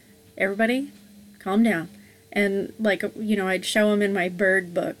 everybody calm down. And like, you know, I'd show them in my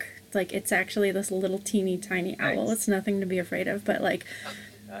bird book, like it's actually this little teeny tiny owl. Nice. It's nothing to be afraid of. But like, Oh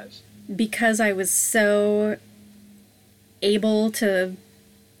my gosh. because I was so able to,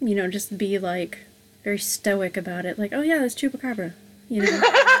 you know, just be like very stoic about it, like, oh yeah, that's chupacabra, you know.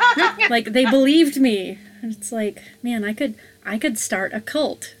 Like they believed me. And it's like, man, I could start a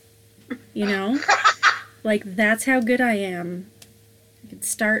cult, you know. Like that's how good I am. I could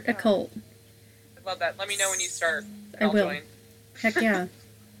start a cult. I love that. Let me know when you start. I will. Join. Heck yeah.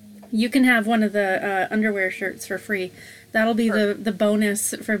 You can have one of the underwear shirts for free. That'll be the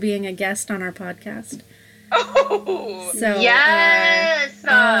bonus for being a guest on our podcast. Oh! So Yes!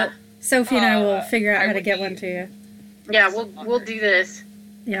 Sophie and I will figure out I how to would get be- one to you. Yeah, we'll do this.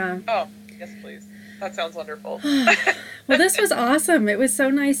 Yeah. Oh, yes, please. That sounds wonderful. Well, this was awesome. It was so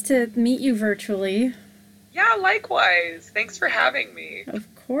nice to meet you virtually. Yeah, likewise. Thanks for having me. Of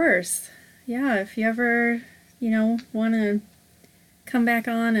course. Yeah, if you ever, you know, want to come back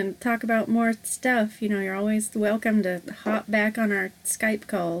on and talk about more stuff, you know, you're always welcome to hop back on our Skype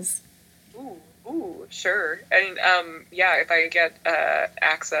calls. Ooh, sure. And yeah, if I get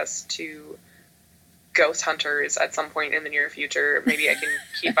access to ghost hunters at some point in the near future, maybe I can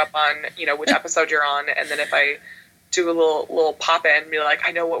keep up on, you know, which episode you're on, and then if I do a little pop in, be like,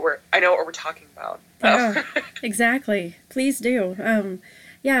 I know what we're talking about. Yeah, exactly. Please do.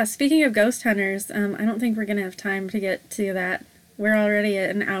 Yeah, speaking of ghost hunters, I don't think we're gonna have time to get to that. We're already at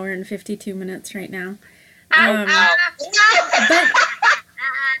an hour and 52 minutes right now.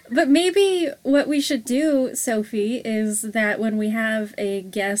 But maybe what we should do, Sophie, is that when we have a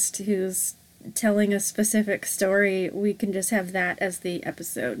guest who's telling a specific story, we can just have that as the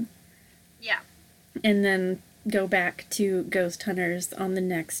episode. Yeah. And then go back to ghost hunters on the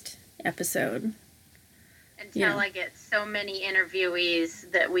next episode. Until Yeah. I get so many interviewees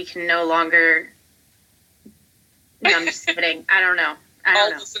that we can no longer. No, I'm just kidding. I don't know.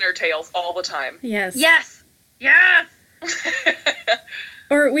 All listener tales all the time. Yes. Yes! Yes!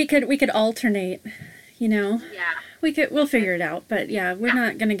 Or we could alternate, you know. Yeah. We'll figure it out, but yeah, we're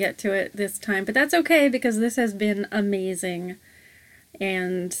not going to get to it this time, but that's okay because this has been amazing.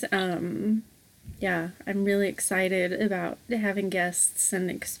 And yeah, I'm really excited about having guests and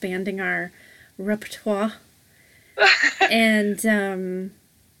expanding our repertoire. And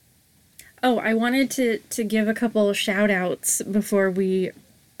oh, I wanted to give a couple shout outs before we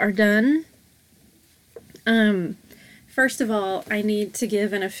are done. First of all, I need to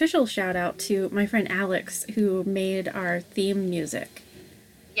give an official shout out to my friend Alex, who made our theme music.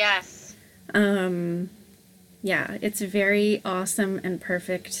 Yes. Yeah, it's very awesome and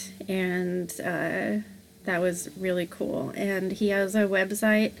perfect, and that was really cool. And he has a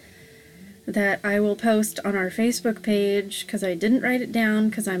website that I will post on our Facebook page, because I didn't write it down,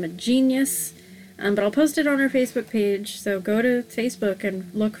 because I'm a genius. But I'll post it on our Facebook page, so go to Facebook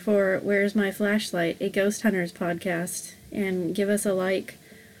and look for Where's My Flashlight, a Ghost Hunters podcast, and give us a like.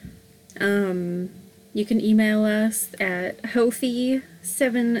 You can email us at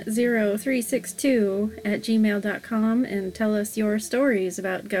hofi70362@gmail.com and tell us your stories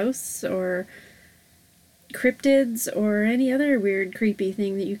about ghosts or cryptids or any other weird, creepy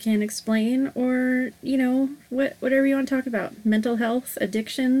thing that you can't explain, or, you know, whatever you want to talk about. Mental health,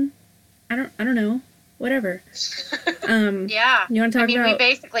 addiction, I don't know. Whatever. Yeah. You want to talk we about...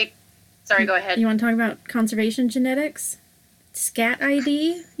 basically... Sorry, go ahead. You want to talk about conservation genetics? Scat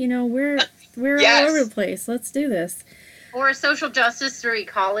ID? You know, we're Yes. all over the place. Let's do this. Or social justice through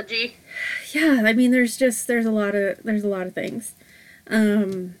ecology. Yeah, I mean, there's a lot of things.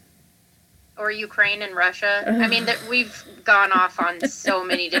 Or Ukraine and Russia. I mean, we've gone off on so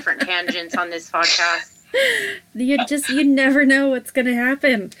many different tangents on this podcast. You never know what's going to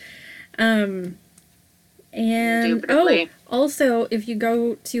happen. And Indubitably. also, if you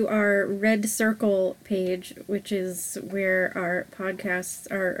go to our Red Circle page, which is where our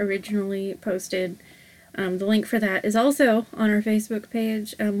podcasts are originally posted, the link for that is also on our Facebook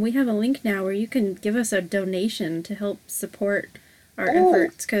page. We have a link now where you can give us a donation to help support our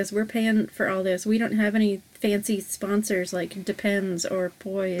efforts, because we're paying for all this. We don't have any fancy sponsors like Depends or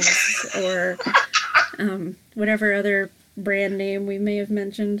Poise or whatever other brand name we may have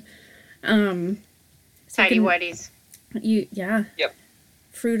mentioned. Tidy Whities. Yeah. Yep.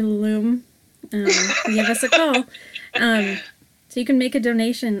 Fruit of the Loom. Give us a call. So you can make a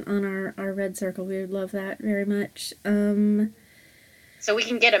donation on our Red Circle. We would love that very much. So we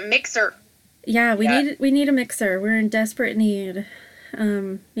can get a mixer. Yeah, we need a mixer. We're in desperate need.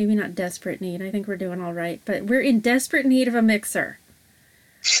 Maybe not desperate need. I think we're doing all right, but we're in desperate need of a mixer.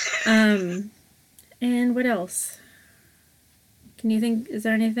 And what else? Can you think? Is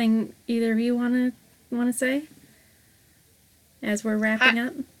there anything either of you want to say as we're wrapping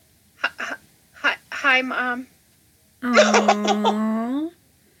up? Hi, Mom. Aww,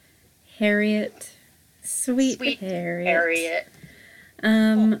 Harriet, sweet Harriet.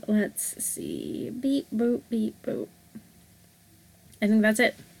 Let's see. Beep boop, beep boop. I think that's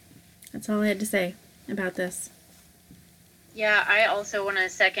it. That's all I had to say about this. Yeah, I also want to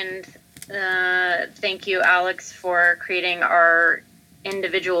second thank you, Alex, for creating our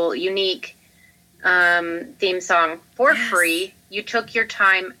individual, unique theme song for free. You took your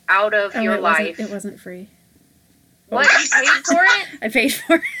time out of your life. It wasn't free. What? You paid for it? I paid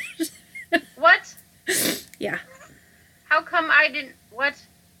for it. What? Yeah. How come I didn't? What?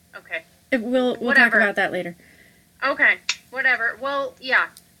 Okay. We'll talk about that later. Okay. Whatever. Well, yeah.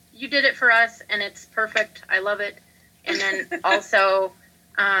 You did it for us, and it's perfect. I love it. And then also,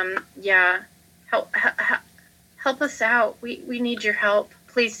 yeah, help us out. We need your help.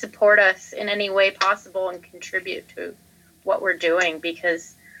 Please support us in any way possible and contribute to what we're doing,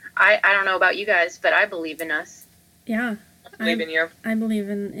 because I don't know about you guys, but I believe in us. Yeah. I believe in you. I believe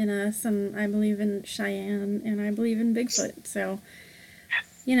in us, and I believe in Cheyenne, and I believe in Bigfoot. So,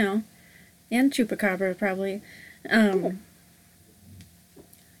 you know, and Chupacabra probably. Yeah.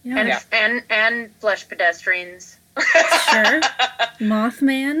 And flesh pedestrians. Sure.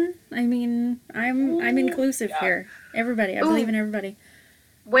 Mothman. I mean, I'm inclusive here. Everybody. I believe in everybody.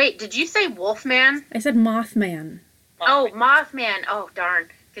 Wait, did you say Wolfman? I said Mothman. Oh, Mothman. Oh, darn.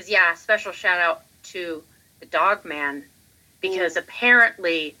 Because, yeah, special shout out to the Dog Man. Because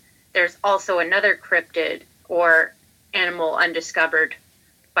apparently there's also another cryptid or animal undiscovered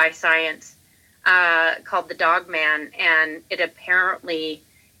by science called the Dog Man. And it apparently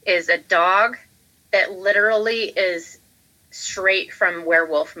is a dog that literally is straight from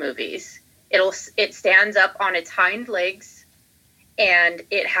werewolf movies. It stands up on its hind legs, and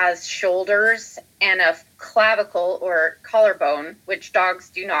it has shoulders and a clavicle or collarbone, which dogs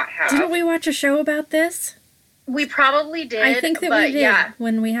do not have. Didn't we watch a show about this? We probably did. I think that we did, yeah.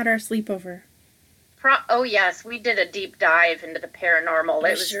 When we had our sleepover. Oh, yes, we did a deep dive into the paranormal.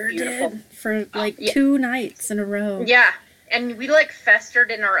 It was sure beautiful. Did. For 2 nights in a row. Yeah, and we festered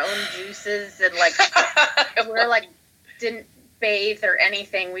in our own juices, and we didn't bathe or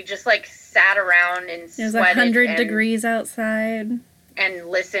anything. We just sat around and sweated. It was 100 degrees outside. And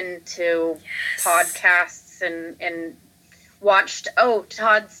listened to podcasts and watched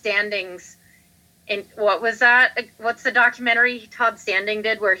Todd Standing's. And what was that? What's the documentary Todd Standing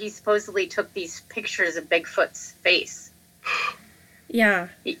did where he supposedly took these pictures of Bigfoot's face? Yeah.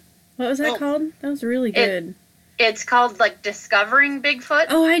 What was that called? That was really good. It's called Discovering Bigfoot.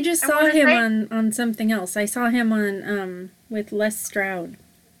 Oh, I just saw him on something else. I saw him on with Les Stroud.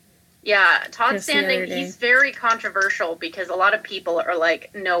 Yeah, Todd Standing, he's very controversial because a lot of people are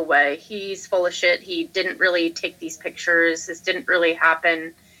like, no way, he's full of shit. He didn't really take these pictures. This didn't really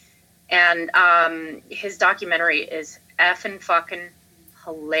happen. And his documentary is effing fucking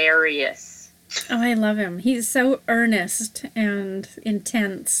hilarious. Oh, I love him. He's so earnest and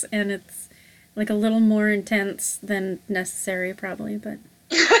intense, and it's a little more intense than necessary, probably, but...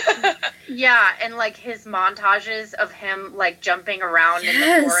 Yeah, and his montages of him jumping around in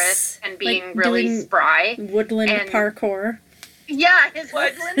the forest and being really spry. Woodland parkour. Yeah, his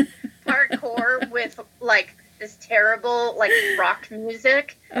woodland parkour with this terrible rock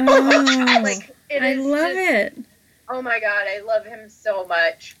music. Oh, I love it. Oh my god, I love him so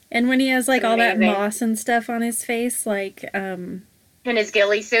much. And when he has all that moss and stuff on his face, in his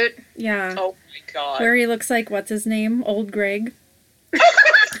ghillie suit. Yeah. Oh my god. Where he looks like, what's his name? Old Greg. He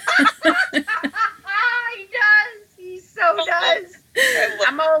does. He so does.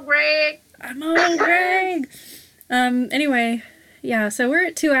 I'm old Greg. I'm old Greg. Anyway, yeah. So we're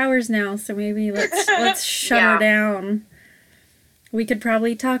at 2 hours now. So maybe let's shut her down. We could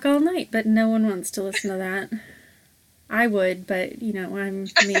probably talk all night, but no one wants to listen to that. I would, but I'm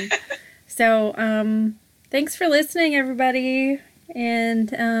me. So thanks for listening, everybody.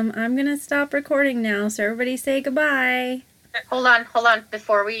 And I'm gonna stop recording now. So everybody say goodbye. Hold on.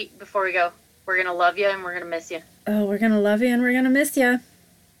 Before we go, we're gonna love you and we're gonna miss you. Oh, we're gonna love you and we're gonna miss you.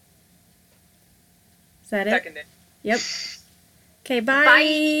 Is that it? Second it. Yep. Okay, bye.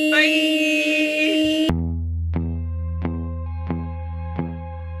 Bye. Bye.